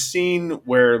there's a scene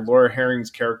where Laura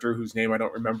Herring's character, whose name I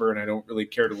don't remember and I don't really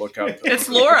care to look up. It's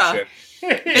Laura.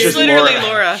 It's Just literally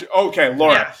Laura. Okay,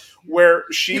 Laura. Yeah. Where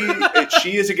she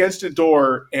is against a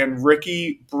door and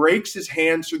Ricky breaks his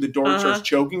hands through the door and starts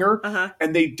choking her,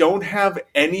 and they don't have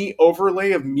any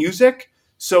overlay of music.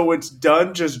 So it's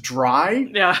done just dry.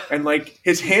 Yeah. And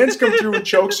his hands come through and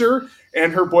chokes her,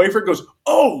 and her boyfriend goes,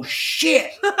 "Oh shit!"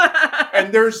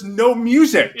 And there's no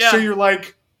music. Yeah. So you're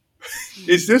like,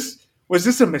 was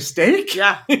this a mistake?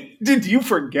 Yeah. Did you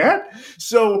forget?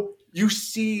 So you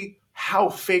see how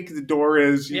fake the door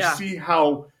is. You see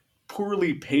how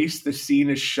poorly paced the scene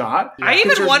is shot. I Because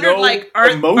even there's wondered, no are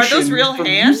emotion those real from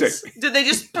hands? music. Did they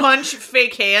just punch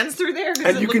fake hands through there? Because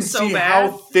And it you can looks so see bad.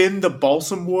 how thin the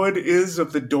balsam wood is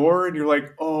of the door, and you're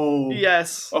like, oh.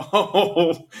 Yes.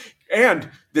 Oh. And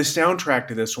the soundtrack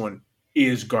to this one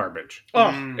is garbage. Oh,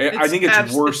 I think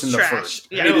it's worse than the trash. first.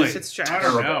 Yeah, It is it's trash. I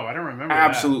don't know. I don't remember.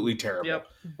 Absolutely terrible. Yep.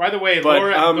 By the way, But,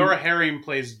 Laura Herring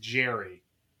plays Jerry.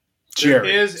 Jerry.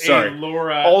 There is Sorry. a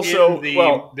Laura. Also,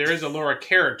 there is a Laura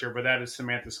character, but that is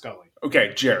Samantha Scully.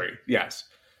 Okay, Jerry. Yes.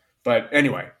 But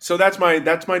anyway, so that's my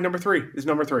number 3. Is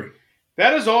number 3.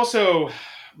 That is also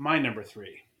my number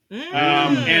 3.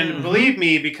 And believe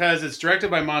me, because it's directed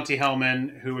by Monty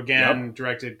Hellman, who again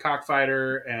directed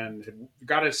Cockfighter and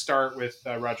got his start with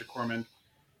Roger Corman.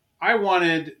 I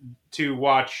wanted to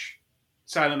watch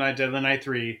Silent Night, Deadly Night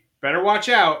 3. Better watch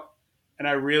out. And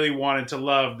I really wanted to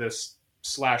love this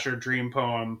slasher dream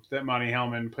poem that Monty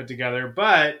Hellman put together,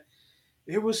 but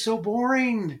it was so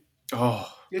boring.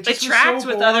 Oh, It tracked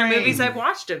with other movies I've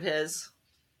watched of his.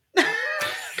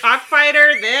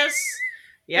 Cockfighter, this.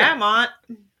 Yeah, Mont.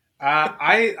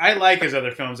 I like his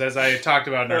other films, as I talked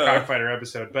about in our Cockfighter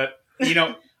episode, but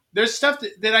there's stuff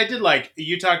that I did like.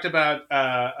 You talked about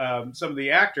some of the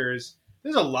actors.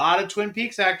 There's a lot of Twin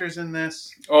Peaks actors in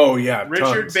this. Oh yeah,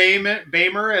 Richard tons.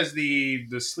 Beymer as the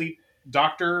sleep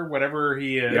doctor, whatever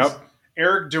he is. Yep.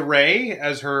 Eric DeRay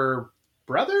as her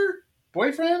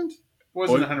boyfriend.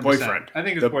 Wasn't 100%. Boyfriend. I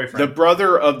think it's boyfriend. The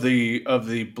brother of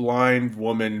the blind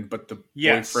woman, but the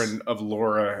boyfriend of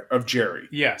Laura, of Jerry.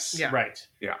 Yes, right.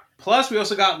 Yeah. Plus, we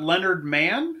also got Leonard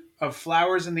Mann of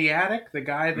Flowers in the Attic, the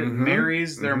guy that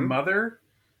marries their mother.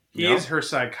 He is her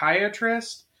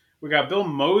psychiatrist. We got Bill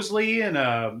Moseley in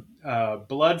a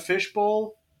blood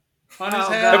fishbowl on his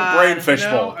head. God. A brain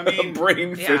fishbowl. I mean, a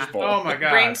brain fishbowl. Oh my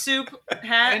God. Brain soup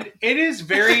hat. And it is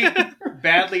very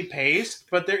badly paced,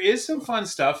 but there is some fun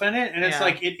stuff in it. And it's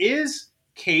like, it is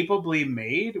capably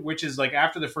made, which is like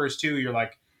after the first two, you're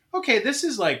like, okay, this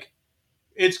is like,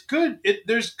 it's good.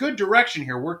 There's good direction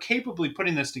here. We're capably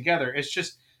putting this together. It's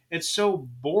just, it's so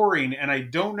boring, and I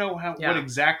don't know what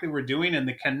exactly we're doing. And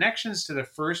the connections to the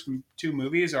first two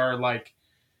movies are like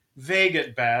vague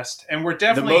at best. And we're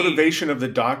definitely the motivation of the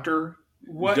doctor.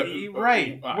 What's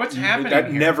happening?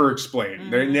 That here? never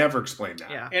explained. They never explained that.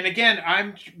 Yeah. And again,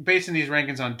 I'm basing these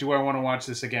rankings on: do I want to watch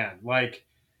this again? Like,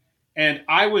 and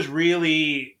I was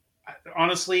really,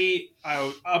 honestly,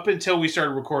 up until we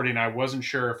started recording, I wasn't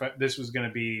sure if this was going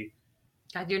to be.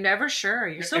 God, you're never sure.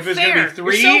 You're so fair. If it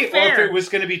was going to be 3 so or if it was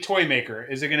going to be Toy Maker.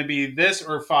 Is it going to be this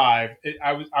or 5?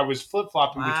 I was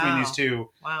flip-flopping between these two.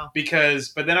 Wow.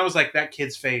 But then I was like, that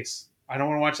kid's face. I don't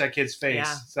want to watch that kid's face.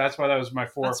 Yeah. So that's why that was my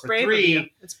 4. That's For brave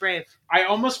 3, it's brave. I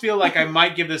almost feel like I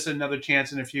might give this another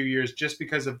chance in a few years just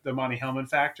because of the Monty Hellman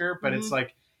factor. But it's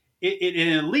like, it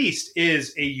at least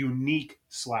is a unique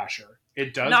slasher.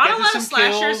 It does Not get a lot to of some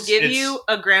slashers kills. give you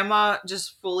a grandma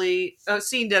just fully, a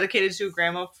scene dedicated to a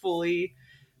grandma fully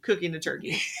cooking a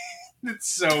turkey. It's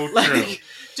so true.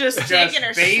 Just taking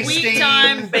her sweet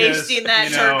time basting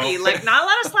that turkey. Like, not a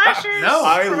lot of slashers. No,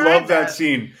 I love that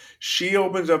scene. She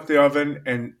opens up the oven,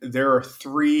 and there are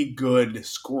 3 good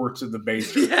squirts of the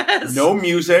baster. Yes. No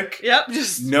music. Yep.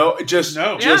 Just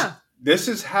this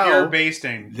is how you're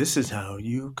basting. This is how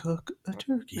you cook a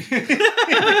turkey.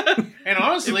 And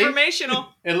honestly, informational.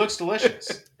 It looks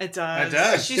delicious. It does. It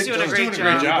does. She's doing a great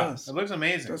job. It looks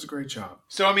amazing. Does a great job.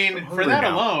 So I mean, for that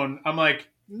alone, I'm like,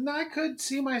 I could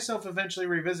see myself eventually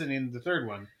revisiting the third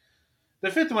one. The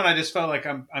fifth one, I just felt like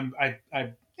I'm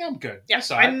good.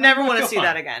 Yes, I never want to see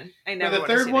that again. I never. For the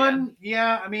third one,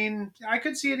 I mean, I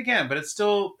could see it again, but it's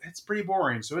pretty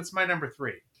boring. So it's my number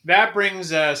 3. That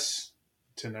brings us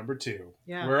to number 2.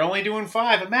 Yeah, we're only doing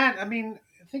 5. And Matt, I mean,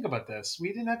 think about this. We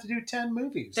didn't have to do 10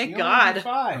 movies. Thank God.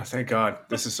 5. Oh, thank God.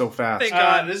 This is so fast. Thank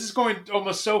God. This is going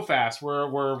almost so fast.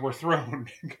 We're thrown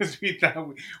because we thought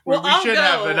we should go.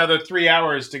 have another 3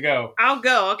 hours to go.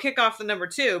 I'll kick off the number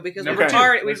 2 because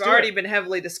we've already been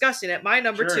heavily discussing it. My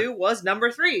number 2 was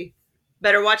number 3.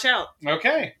 Better Watch Out.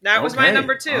 Okay. That was my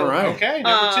number 2. All right. Okay,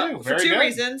 number 2. For 2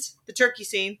 reasons. The turkey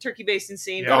basting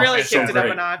scene really kicked it up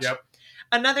a notch. Yep.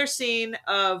 Another scene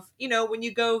of, when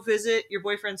you go visit your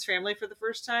boyfriend's family for the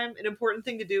first time, an important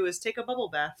thing to do is take a bubble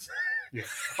bath. Yeah.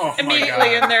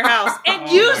 Immediately in their house and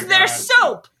use their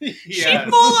soap. Yes. She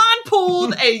full on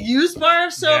pulled a used bar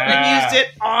of soap and used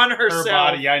it on herself. Her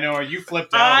body. Yeah, I know. You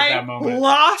flipped out at that moment. I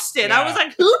lost it. Yeah. I was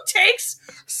like, who takes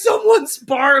someone's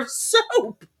bar of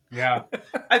soap? Yeah.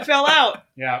 I fell out.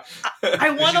 Yeah.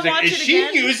 I want to watch it again.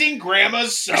 Is she using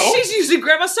grandma's soap? She's using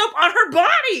grandma's soap on her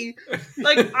body.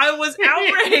 Like, I was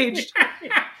outraged.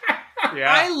 Yeah.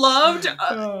 I loved,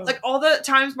 all the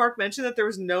times Mark mentioned that there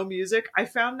was no music. I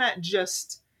found that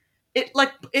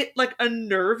it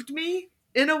unnerved me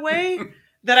in a way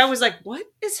that I was like, what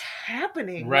is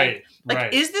happening? Right.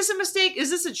 Is this a mistake? Is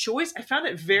this a choice? I found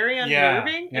it very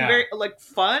unnerving and very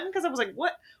fun because I was like,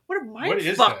 what a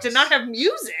mindfuck to not have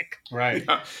music. Right.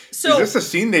 Yeah. So is this a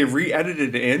scene they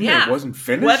re-edited in that wasn't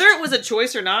finished? Whether it was a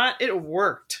choice or not, it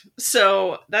worked.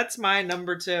 So that's my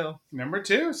number 2. Number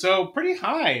 2. So pretty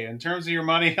high in terms of your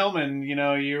Monty Hellman.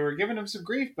 You were giving him some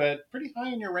grief, but pretty high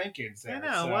in your rankings there. I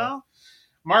know. So. Well,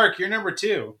 Mark, you're number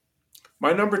 2.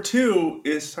 My number 2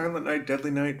 is Silent Night,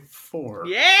 Deadly Night 4.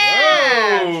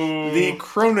 Yeah! Whoa. The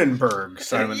Cronenberg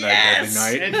Silent Night, Deadly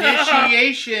Night.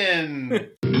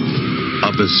 Initiation. A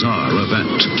bizarre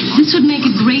event. This would make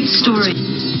a great story.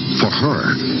 For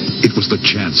her, it was the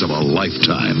chance of a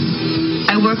lifetime.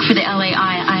 I work for the LAI.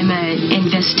 I'm an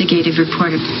investigative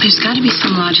reporter. There's got to be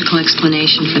some logical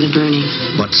explanation for the burning.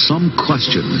 But some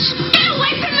questions... Get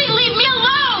away from me! Leave me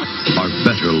alone! ...are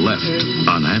better left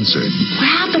unanswered. What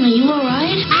happened? Are you all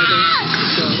right?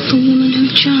 The woman who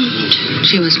jumped.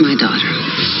 She was my daughter.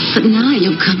 But now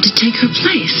you've come to take her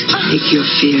place. Make your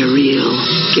fear real.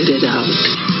 Get it out.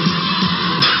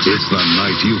 It's the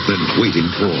night you've been waiting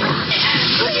for.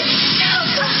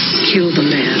 Kill the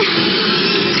man.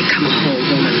 Become a whole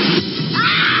woman.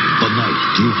 The night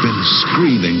you've been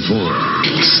screaming for.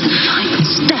 It's the final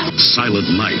step. Silent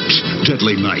Night,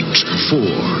 Deadly Night 4,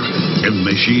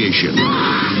 Initiation.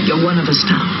 You're one of us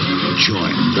now.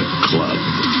 Join the club.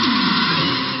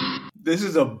 This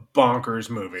is a bonkers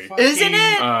movie. Isn't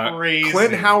it? Crazy.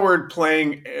 Clint Howard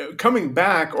coming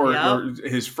back, or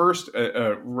his first,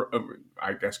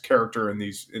 I guess, character in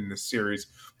this series,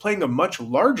 playing a much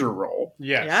larger role.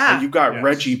 Yes. Yeah. And you've got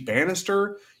Reggie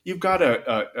Bannister. You've got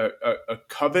a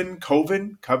coven.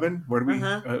 What do we?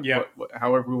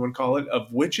 However we want to call it,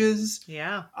 of witches.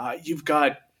 Yeah. You've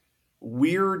got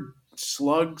weird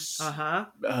slugs,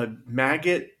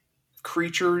 maggot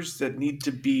creatures that need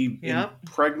to be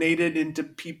impregnated into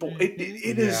people. It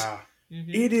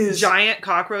is giant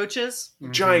cockroaches.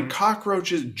 Giant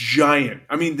cockroaches. Giant.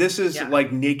 I mean, this is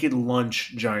like Naked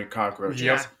Lunch giant cockroaches.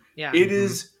 Yeah. Yeah. It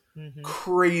is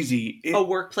crazy. A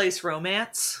workplace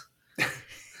romance.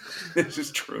 This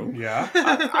is true. Yeah.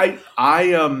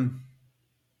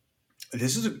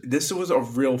 This was a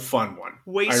real fun one.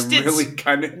 Wasted I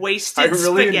really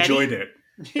spaghetti. enjoyed it.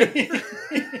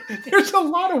 There's a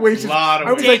lot of wasted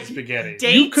spaghetti.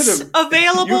 Dates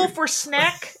available for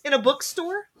snack in a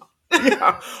bookstore.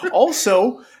 Yeah.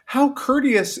 Also, how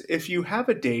courteous if you have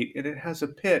a date and it has a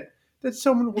pit that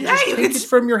someone will just take it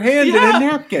from your hand in a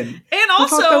napkin. And I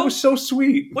also, thought that was so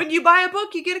sweet. When you buy a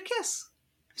book, you get a kiss.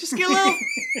 Just get a little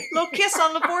kiss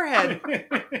on the forehead.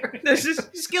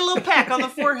 Just get a little peck on the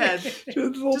forehead.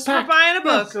 Just for buying a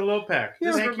book. Just a little peck.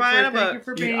 Just for buying a book. Thank you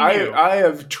for being you. I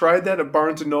have tried that at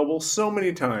Barnes & Noble so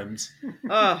many times.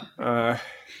 That's why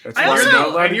I'm not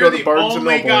allowed to go to Barnes &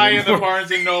 Noble. You're the only guy in the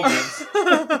Barnes & Nobles.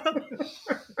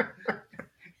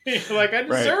 You're like, I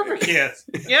deserve a kiss.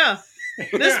 Yeah.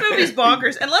 This movie's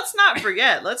bonkers. And let's not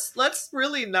forget, let's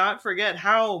really not forget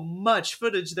how much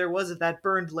footage there was of that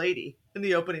burned lady in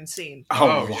the opening scene.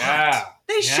 Oh yeah.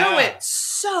 They show it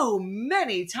so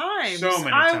many times.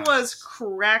 I was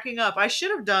cracking up. I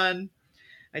should have done.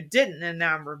 I didn't, and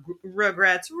now I'm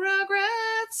regrets.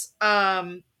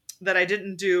 That I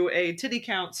didn't do a titty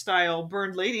count style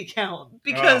burned lady count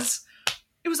because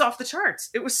it was off the charts.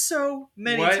 It was so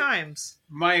many times.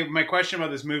 My question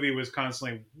about this movie was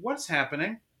constantly, what's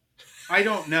happening? I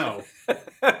don't know.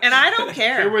 And I don't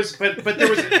care. There was, but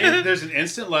there's an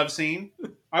instant love scene.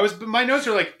 My notes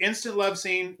are like instant love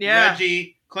scene. Yeah.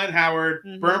 Reggie, Clint Howard,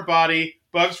 burnt body,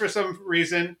 Bugs for some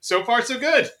reason. So far, so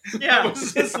good. Yeah, it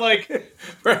was just like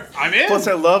I'm in. Plus,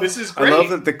 I love this is great. I love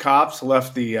that the cops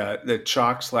left the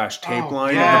chalk/tape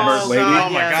line yes. of the burnt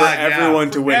lady for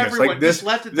everyone to witness. Everyone.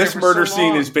 Like this murder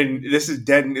scene has been. This is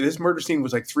dead. This murder scene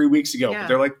was like 3 weeks ago. Yeah. But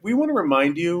they're like, we want to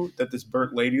remind you that this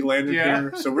burnt lady landed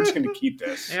here, so we're just going to keep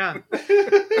this. Yeah.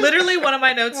 Literally, one of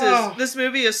my notes is this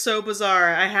movie is so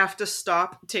bizarre. I have to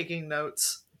stop taking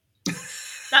notes.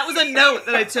 That was a note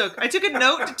that I took. I took a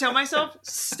note to tell myself,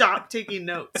 stop taking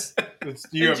notes.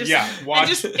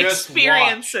 Just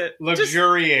experience it.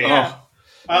 Luxuriate.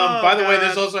 By the way,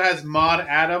 this also has Maud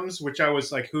Adams, which I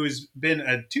was like, who's been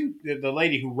the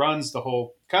lady who runs the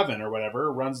whole coven or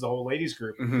whatever, runs the whole ladies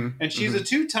group. Mm-hmm. And she's a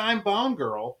 2-time Bond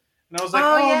girl. And I was like,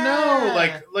 no,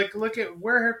 like look at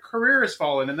where her career has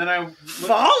fallen. And then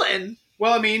Fallen?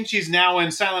 Well, I mean, she's now in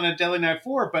Silent Night, Deadly Night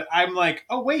 4, but I'm like,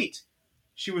 oh, wait.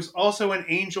 She was also in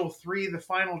Angel 3, the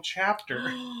final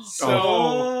chapter.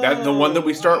 So that's the one that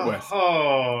we start with.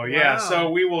 Oh, yeah. Wow. So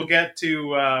we will get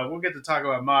to talk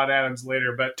about Maud Adams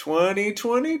later, but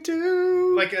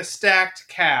 2022, like a stacked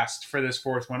cast for this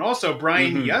fourth one. Also,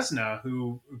 Brian Yuzna,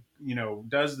 who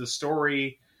does the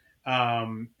story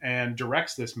and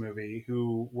directs this movie,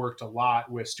 who worked a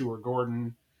lot with Stuart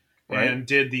Gordon and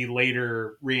did the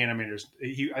later Reanimators.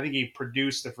 I think he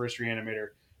produced the first Reanimator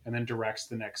and then directs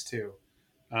the next two.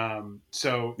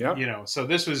 So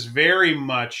this was very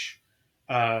much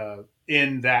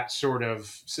in that sort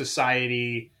of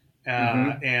society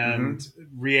and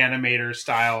Reanimator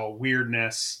style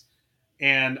weirdness,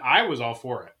 and I was all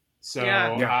for it. So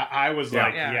I was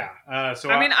like, So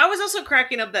I mean, I was also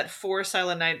cracking up that 4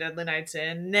 Silent Night, Deadly Nights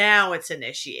in. Now it's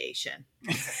Initiation.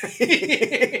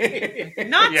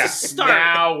 Not to start.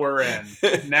 Now we're in.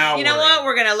 Now you know what?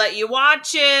 We're gonna let you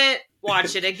watch it.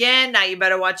 Watch it again. Now you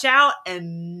better watch out.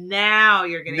 And now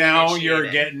you're getting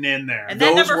you're getting in there. And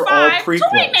then number 5,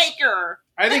 Toymaker.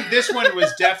 I think this one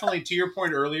was definitely, to your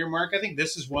point earlier, Mark, I think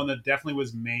this is one that definitely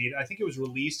was made. I think it was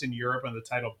released in Europe under the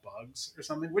title Bugs or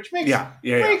something, which makes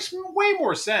way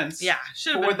more sense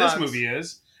for what this movie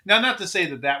is. Now, not to say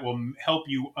that will help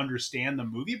you understand the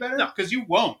movie better, because you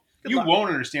won't. You won't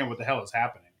understand what the hell is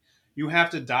happening. You have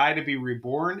to die to be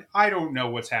reborn. I don't know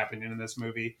what's happening in this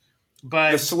movie.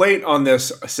 But the slate on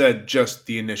this said just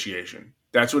the Initiation.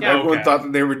 That's what everyone thought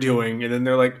that they were doing, and then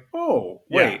they're like, "Oh,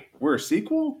 wait, we're a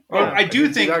sequel." Well, I do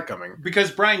think that coming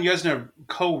because Brian Yuzna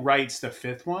co-writes the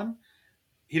 5th one.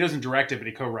 He doesn't direct it, but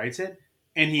he co-writes it,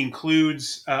 and he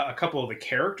includes a couple of the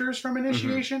characters from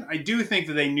Initiation. I do think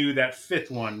that they knew that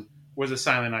 5th one was a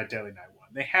Silent Night, Deadly Night one.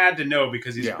 They had to know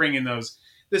because he's bringing those.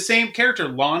 The same character,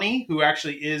 Lonnie, who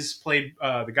actually is played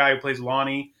the guy who plays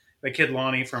Lonnie, the kid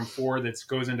Lonnie from 4 that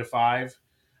goes into 5.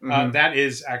 That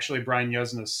is actually Brian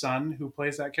Yuzna's son who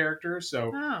plays that character.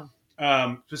 So,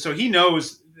 so he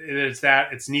knows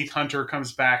it's Neath Hunter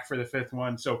comes back for the 5th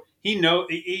one. So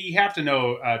you have to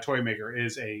know Toymaker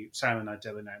is a Silent Night,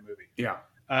 Deadly Night movie. Yeah.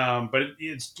 But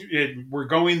we're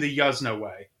going the Yuzna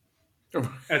way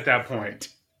at that point.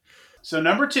 So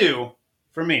number 2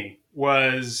 for me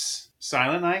was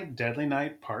Silent Night, Deadly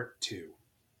Night Part 2.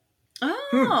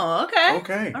 Oh, okay.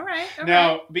 Okay. All right.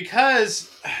 Now, because,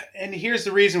 and here's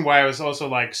the reason why I was also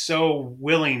like so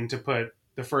willing to put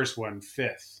the first one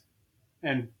 5th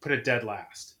and put it dead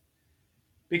last.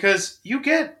 Because you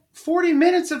get 40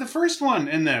 minutes of the first one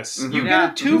in this. You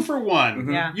get a 2 for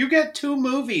 1. Yeah. You get 2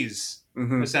 movies,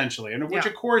 essentially. And which,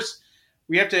 of course,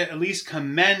 we have to at least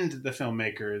commend the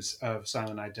filmmakers of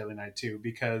Silent Night, Deadly Night 2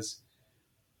 because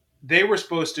they were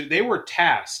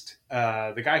tasked,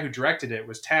 the guy who directed it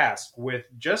was tasked with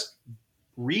just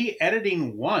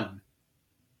re-editing 1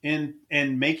 and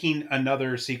making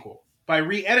another sequel. By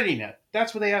re-editing it,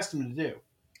 that's what they asked him to do.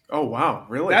 Oh, wow.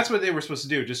 Really? That's what they were supposed to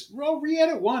do. Just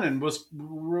re-edit 1 and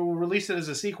release it as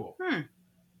a sequel.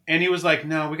 And he was like,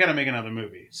 no, we got to make another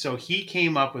movie. So he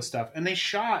came up with stuff, and they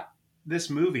shot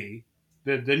this movie,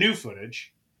 the new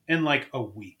footage, in like a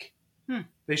week.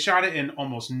 They shot it in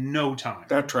almost no time.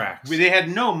 That tracks. They had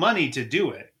no money to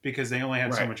do it because they only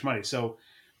had so much money. So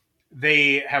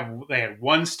they had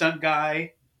one stunt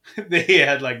guy. They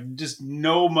had like just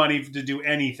no money to do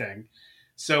anything.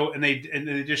 So and they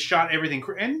just shot everything.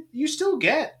 And you still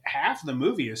get half the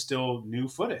movie is still new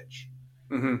footage.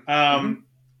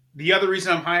 The other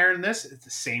reason I'm higher in this, it's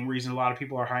the same reason a lot of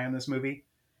people are high on this movie.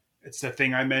 It's the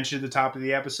thing I mentioned at the top of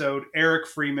the episode. Eric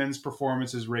Freeman's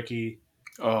performance as Ricky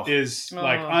is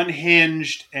like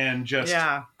unhinged and just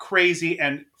crazy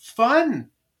and fun.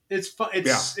 It's fun.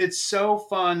 It's so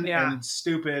fun and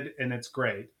stupid and it's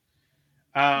great.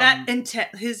 That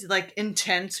his like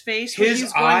intense face when his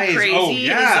he's going eyes, crazy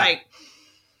is like,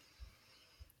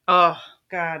 oh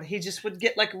god, he just would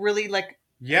get like really like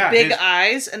big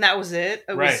eyes, and that was it.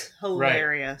 It was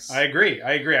hilarious. Right. I agree.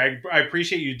 I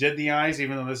appreciate you did the eyes,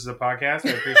 even though this is a podcast.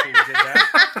 I appreciate you did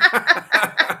that.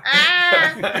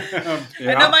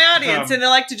 I know my audience, and they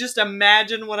like to just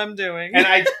imagine what I'm doing. And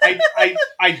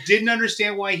I didn't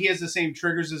understand why he has the same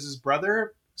triggers as his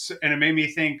brother, and it made me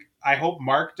think, I hope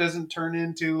Mark doesn't turn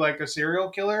into like a serial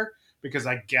killer, because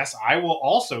I guess I will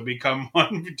also become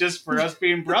one just for us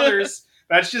being brothers.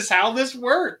 That's just how this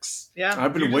works. Yeah.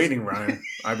 I've been waiting, Ryan.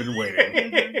 I've been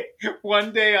waiting.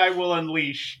 One day I will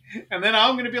unleash, and then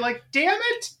I'm going to be like, damn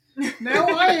it, now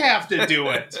I have to do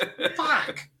it.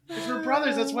 Fuck. If we're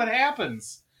brothers, that's what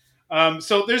happens.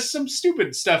 So there's some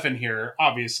stupid stuff in here,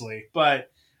 obviously, but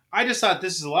I just thought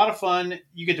this is a lot of fun.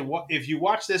 You get to if you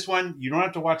watch this one, you don't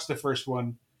have to watch the first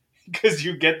one because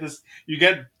you get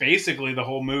basically the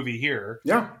whole movie here.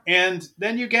 Yeah. And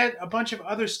then you get a bunch of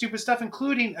other stupid stuff,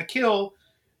 including a kill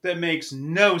that makes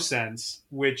no sense,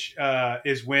 which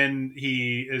is when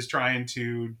he is trying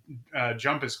to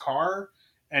jump his car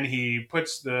and he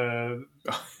puts the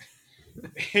jumper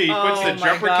cables in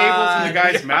the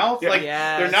guy's mouth. Like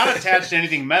they're not attached to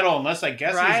anything metal unless I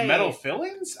guess there's metal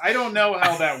fillings. I don't know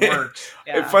how that works.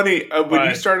 It's funny when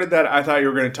you started that, I thought you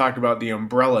were going to talk about the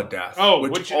umbrella death.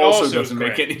 Which also doesn't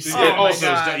make any sense. That's but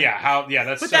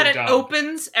so that dumb. It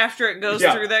opens after it goes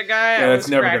through that guy. Yeah, that's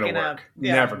never going to work. Up.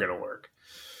 Never going to work.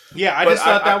 Yeah, I just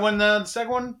thought that one, the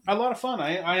second one, a lot of fun.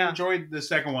 I enjoyed the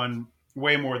second one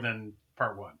way more than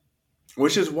part 1.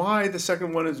 Which is why the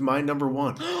second one is my number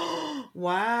 1.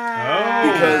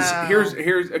 Wow. Because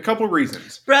here's a couple of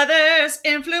reasons. Brothers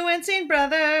influencing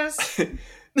brothers.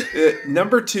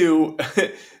 Number two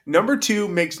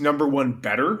makes number 1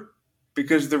 better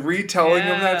because the retelling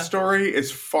of that story is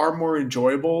far more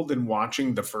enjoyable than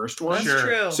watching the first one. That's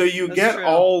true. So you get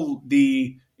all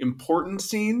the important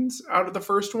scenes out of the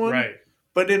first one, right?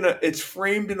 But it's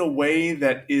framed in a way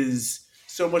that is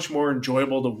so much more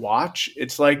enjoyable to watch.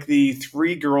 It's like the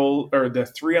 3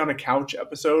 on a couch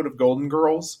episode of Golden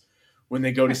Girls when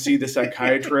they go to see the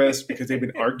psychiatrist because they've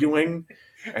been arguing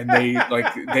and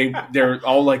they're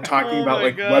all like talking about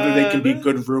like whether they can be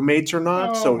good roommates or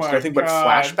not. So it's nothing but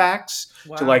flashbacks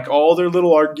to like all their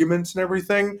little arguments and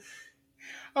everything.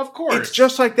 Of course. It's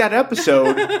just like that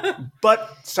episode,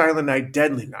 but Silent Night,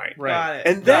 Deadly Night. Right.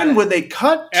 And then when they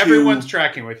cut to... Everyone's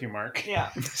tracking with you, Mark.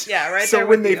 Yeah. Yeah, right so there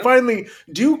when with they you. finally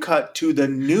do cut to the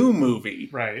new movie,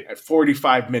 right, at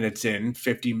 45 minutes in,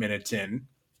 50 minutes in,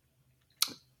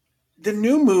 the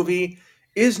new movie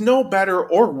is no better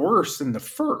or worse than the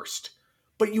first.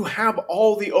 But you have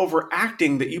all the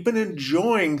overacting that you've been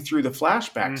enjoying through the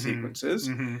flashback sequences,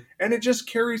 and it just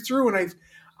carries through. And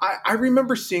I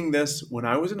remember seeing this when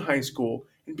I was in high school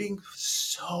and being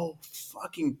so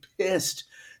fucking pissed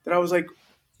that I was like,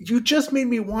 you just made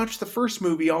me watch the first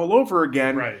movie all over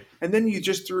again. Right. And then you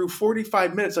just threw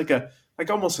 45 minutes, like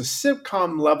almost a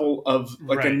sitcom level of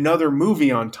like another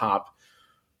movie on top.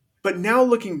 But now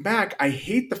looking back, I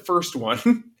hate the first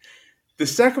one. The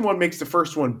second one makes the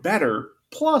first one better.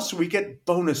 Plus, we get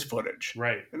bonus footage.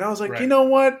 Right. And I was like, you know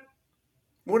what?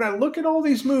 When I look at all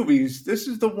these movies, this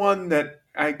is the one that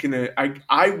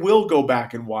I will go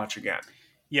back and watch again.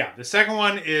 Yeah, the second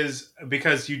one is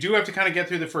because you do have to kind of get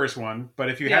through the first one, but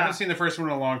if you haven't seen the first one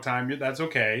in a long time, that's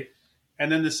okay. And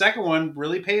then the second one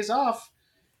really pays off.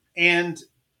 And,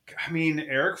 I mean,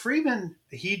 Eric Freeman,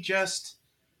 he just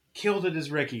killed it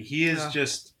as Ricky. He is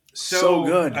just... So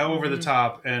good, over the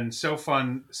top, and so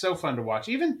fun to watch.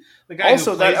 Even the guy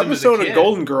also who plays that him as a episode of kid,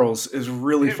 Golden Girls is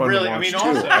really fun to watch too.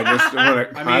 I just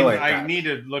want to highlight that. I need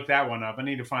to look that one up. I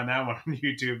need to find that one on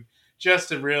YouTube just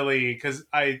to really, because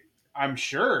I'm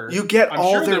sure you get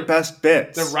all their best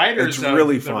bits. The writers, it's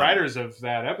really fun. The writers of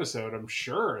that episode, I'm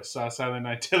sure, saw Silent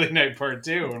Night, Deadly Night Part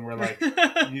 2, and we're like,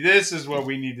 this is what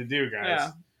we need to do, guys.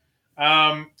 Yeah.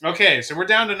 Okay, so we're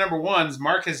down to number ones.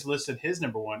 Mark has listed his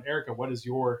number one. Erica, what is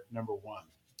your number one?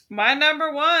 My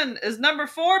number one is number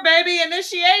 4, baby,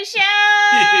 Initiation!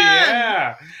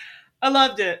 Yeah. I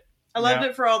loved it. I loved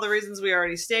it for all the reasons we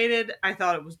already stated. I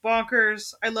thought it was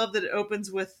bonkers. I love that it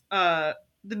opens with the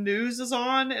news is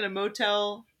on in a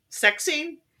motel sex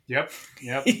scene. Yep.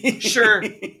 Sure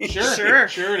it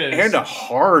is. And a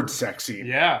hard sex scene.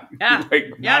 Yeah.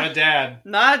 Like, Not a dad.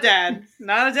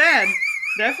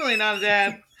 Definitely not a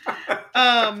dad.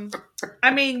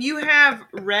 I mean, you have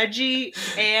Reggie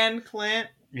and Clint.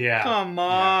 Yeah. Come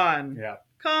on. Yeah.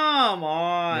 Come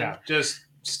on. Yeah. Just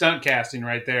stunt casting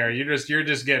right there. You're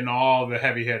just getting all the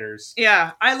heavy hitters.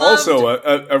 Yeah. I love also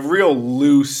a real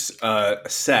loose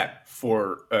set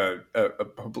for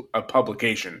a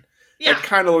publication. Yeah. It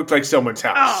kind of looked like someone's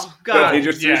house. Oh, God. They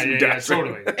just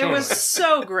totally. It was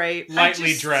so great.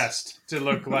 Lightly dressed to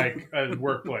look like a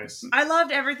workplace. I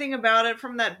loved everything about it,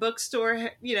 from that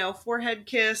bookstore, forehead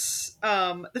kiss.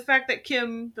 The fact that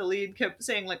Kim, the lead, kept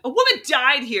saying, like, a woman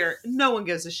died here. No one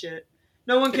gives a shit.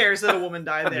 No one cares that a woman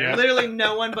died there. Yeah. Literally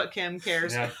no one but Kim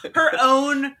cares. Yeah. Her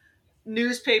own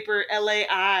newspaper,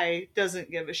 LAI,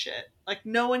 doesn't give a shit. Like,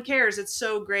 no one cares. It's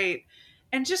so great.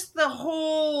 And just the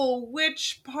whole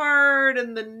witch part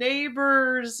and the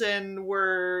neighbors, and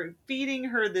we're feeding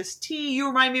her this tea. You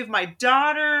remind me of my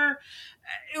daughter.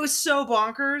 It was so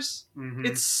bonkers. Mm-hmm.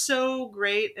 It's so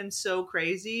great and so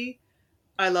crazy.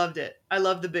 I loved it. I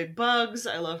love the big bugs.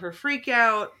 I love her freak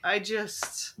out. I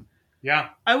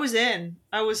was in.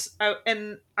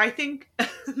 And I think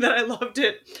that I loved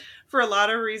it for a lot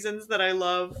of reasons that I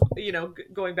love,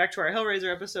 going back to our Hellraiser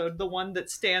episode, the one that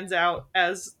stands out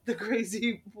as the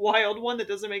crazy, wild one that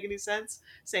doesn't make any sense.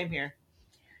 Same here.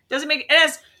 It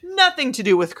has nothing to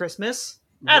do with Christmas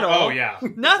at all. Oh, yeah.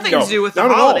 Nothing to do with the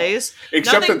holidays.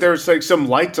 Except that there's like some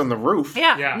lights on the roof.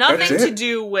 Yeah. Nothing to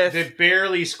do with... They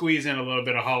barely squeeze in a little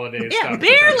bit of holiday stuff. Yeah,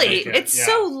 barely. It's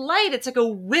so light. It's like a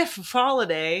whiff of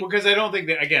holiday. Because I don't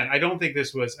think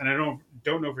this was, and I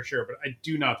don't know for sure, but I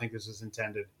do not think this was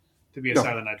intended to be a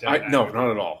Silent Night, Deadly Night. No,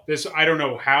 not at all. I don't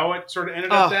know how it sort of ended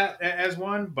up as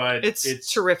one, but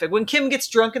it's terrific. When Kim gets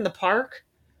drunk in the park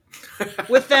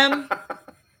with them,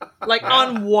 like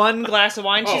on one glass of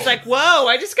wine, she's like, "Whoa!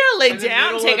 I just gotta lay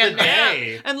down, and take a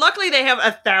nap." And luckily, they have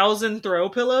 1,000 throw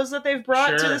pillows that they've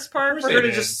brought to this park for her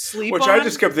to just sleep on. Which I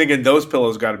just kept thinking, those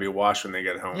pillows got to be washed when they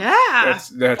get home. Yeah.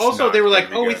 That's also, they were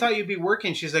like, "Oh, we thought you'd be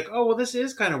working." She's like, "Oh, well, this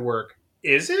is kind of work."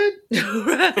 Is it?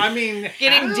 I mean,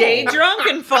 getting day drunk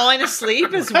and falling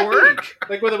asleep is work.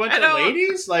 Like with a bunch of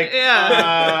ladies? Like,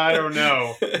 I don't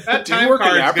know. That time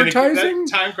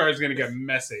card's gonna get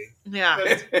messy.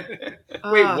 Yeah.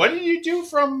 Wait, what did you do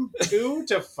from 2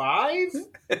 to 5?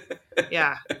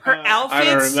 Yeah. Her outfits. I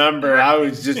don't remember.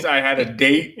 I had a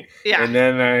date. Yeah. And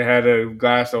then I had a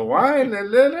glass of wine,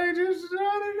 and then I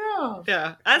don't know.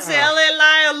 Yeah. That's the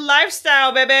LA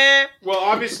lifestyle, baby. Well,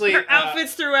 obviously. Her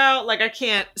outfits throughout, like, I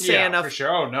can't say enough for sure.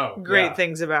 Oh, no. Great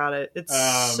things about it. It's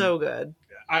so good.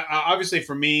 Obviously,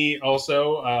 for me,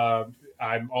 also,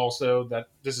 I'm also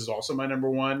this is also my number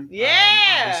one.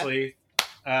 Yeah. Obviously,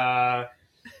 That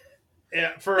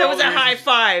was a high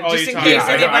five, just in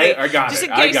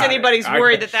case anybody's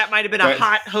worried that might have been a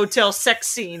hot hotel sex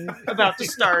scene about to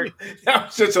start. That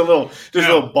was just a little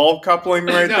ball coupling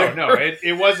there. No,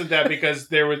 it wasn't that because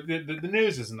there was the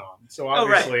news isn't on, so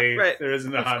obviously there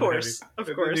isn't a hot. Of course,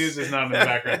 the news is not in the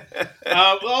background.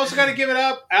 We also got to give it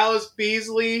up, Alice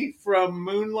Beasley from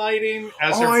Moonlighting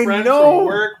as her friend from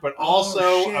work, but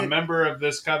also a member of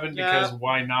this coven because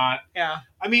why not? Yeah.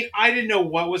 I mean, I didn't know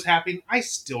what was happening. I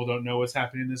still don't know what's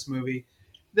happening in this movie.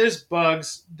 There's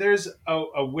bugs. There's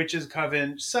a witch's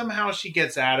coven. Somehow she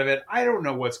gets out of it. I don't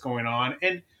know what's going on.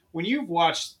 And when you've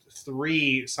watched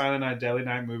 3 Silent Night, Deadly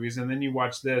Night movies, and then you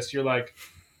watch this, you're like,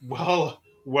 well,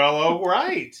 all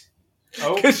right.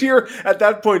 Because you're at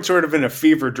that point sort of in a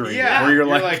fever dream where you're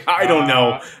like, I don't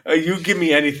know. You give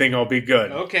me anything, I'll be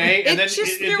good. Okay. And then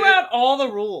just threw out all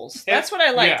the rules. That's what I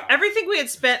liked. Yeah. Everything we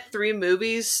had spent 3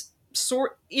 movies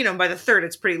by the third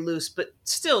it's pretty loose, but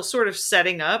still sort of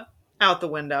setting up out the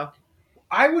window.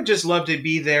 I would just love to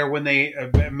be there when they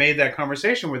made that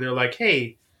conversation where they're like,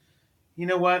 hey, you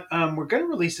know what? We're going to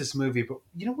release this movie, but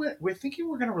you know what? We're thinking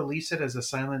we're going to release it as a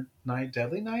Silent Night,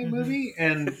 Deadly Night movie.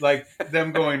 And like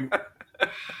them going,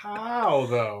 how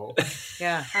though?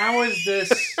 Yeah. How is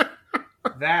this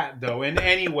that though? In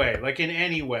any way? Like in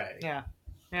any way? Yeah.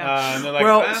 And they're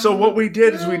like, so what we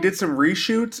did is we did some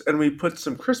reshoots and we put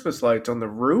some Christmas lights on the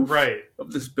roof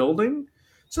of this building.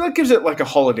 So that gives it like a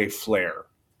holiday flair.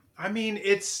 I mean,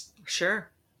 it's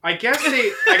sure. I guess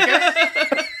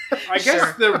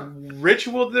the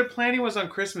ritual they're planning was on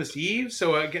Christmas Eve,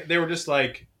 so they were just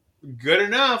like, good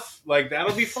enough. Like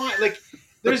that'll be fine. Like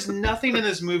there's nothing in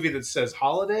this movie that says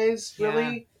holidays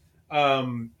really.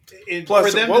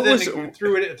 Plus, for them to then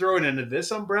throw it into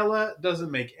this umbrella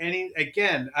doesn't make any.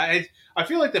 Again, I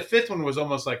feel like the 5th one was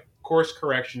almost like course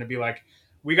correction to be like,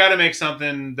 we got to make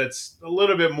something that's a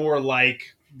little bit more like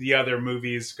the other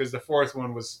movies because the 4th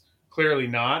one was clearly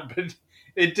not, but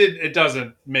it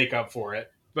doesn't make up for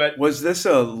it. But was this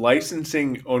a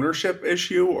licensing ownership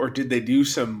issue, or did they do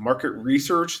some market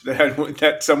research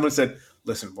that someone said,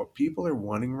 listen, what people are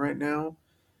wanting right now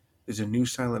is a new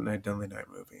Silent Night, Deadly Night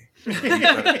movie. You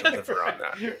gotta deliver on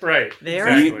that. Right.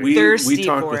 We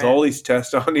talked with all these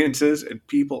test audiences, and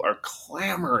people are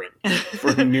clamoring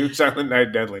for a new Silent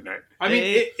Night, Deadly Night. I mean,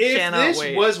 if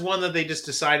this was one that they just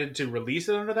decided to release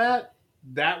it under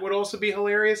that would also be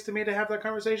hilarious to me to have that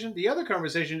conversation. The other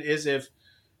conversation is if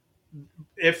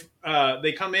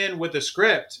they come in with a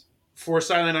script for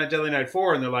Silent Night, Deadly Night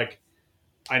 4, and they're like,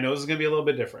 I know this is going to be a little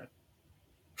bit different.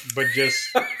 But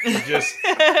just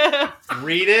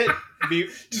read it.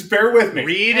 Just bear with me.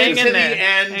 Read it to the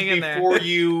end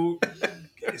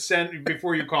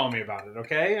before you call me about it.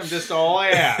 Okay, I'm just all I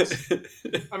ask.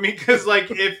 I mean, because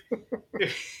like if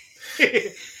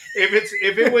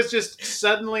it was just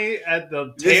suddenly at the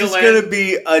tail this is end, going to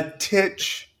be a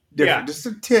titch different. Just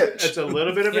a titch. It's a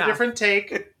little bit of a different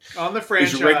take on the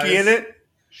franchise. Is Ricky in it?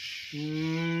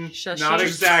 Not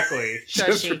exactly.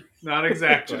 Not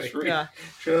exactly.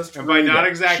 And by not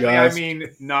exactly, I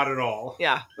mean not at all.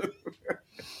 Yeah.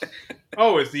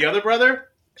 Oh, is the other brother?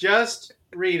 Just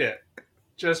read it.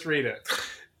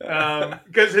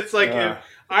 Because it's like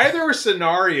either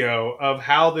scenario of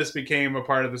how this became a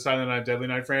part of the Silent Night, Deadly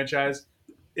Night franchise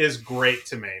is great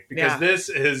to me. Because this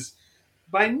is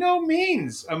by no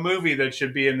means a movie that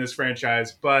should be in this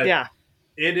franchise, but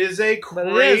it is a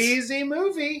crazy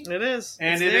movie. It is.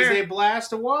 And it is a blast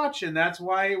to watch, and that's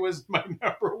why it was my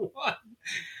number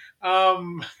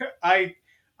 1.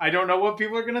 I don't know what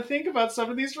people are going to think about some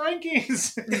of these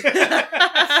rankings.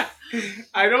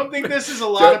 I don't think this is a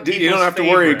lot of people's You don't have to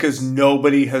favorites. worry because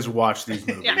nobody has watched these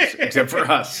movies except for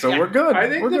us, so we're good. I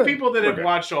think the people that have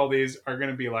watched all these are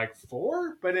going to be like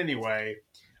 4, but anyway.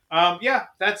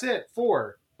 That's it.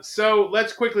 4. So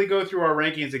let's quickly go through our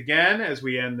rankings again as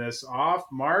we end this off.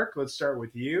 Mark, let's start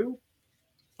with you.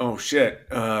 Oh, shit.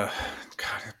 God,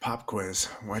 pop quiz.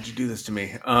 Why'd you do this to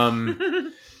me?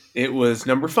 It was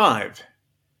number 5,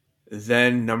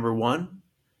 then number 1,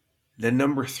 then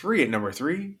number 3 at number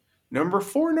 3, number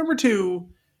 4, number 2,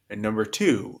 and number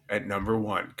 2 at number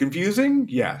 1. Confusing?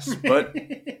 Yes, but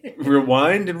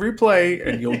rewind and replay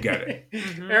and you'll get it.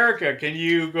 Erica, can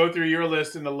you go through your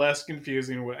list in a less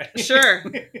confusing way? Sure.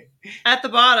 At the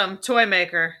bottom, Toy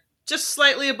Maker. Just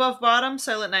slightly above bottom,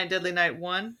 Silent Night, Deadly Night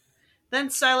 1. Then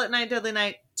Silent Night, Deadly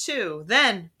Night 2.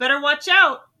 Then Better Watch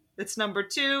Out. It's number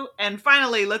 2. And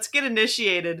finally, Let's Get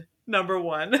Initiated, number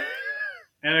 1.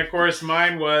 And of course,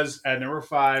 mine was at number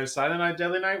 5, Silent Night,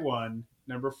 Deadly Night 1.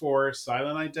 Number 4,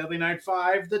 Silent Night, Deadly Night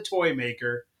 5, The Toy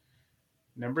Maker.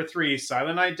 Number 3,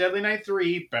 Silent Night, Deadly Night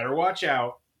 3, Better Watch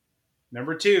Out.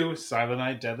 Number 2, Silent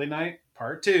Night, Deadly Night,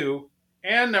 Part 2.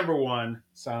 And number 1,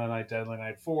 Silent Night, Deadly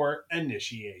Night 4,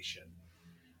 Initiation.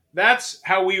 That's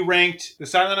how we ranked the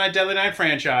Silent Night, Deadly Night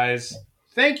franchise.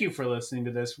 Thank you for listening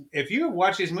to this. If you have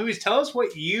watched these movies, tell us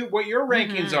what your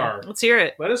rankings are. Let's hear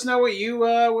it. Let us know what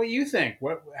you think.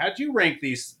 How'd you rank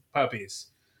these puppies?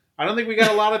 I don't think we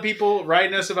got a lot of people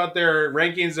writing us about their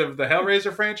rankings of the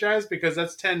Hellraiser franchise because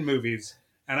that's 10 movies.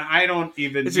 And I don't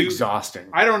even... It's exhausting.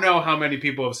 I don't know how many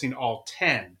people have seen all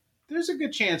 10. There's a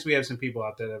good chance we have some people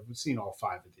out there that have seen all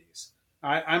 5 of these.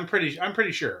 I'm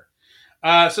pretty sure.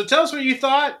 So tell us what you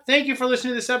thought. Thank you for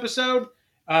listening to this episode.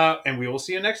 And we will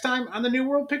see you next time on the New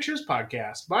World Pictures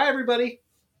podcast. Bye, everybody.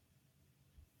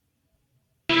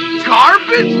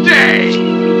 Garbage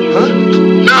Day!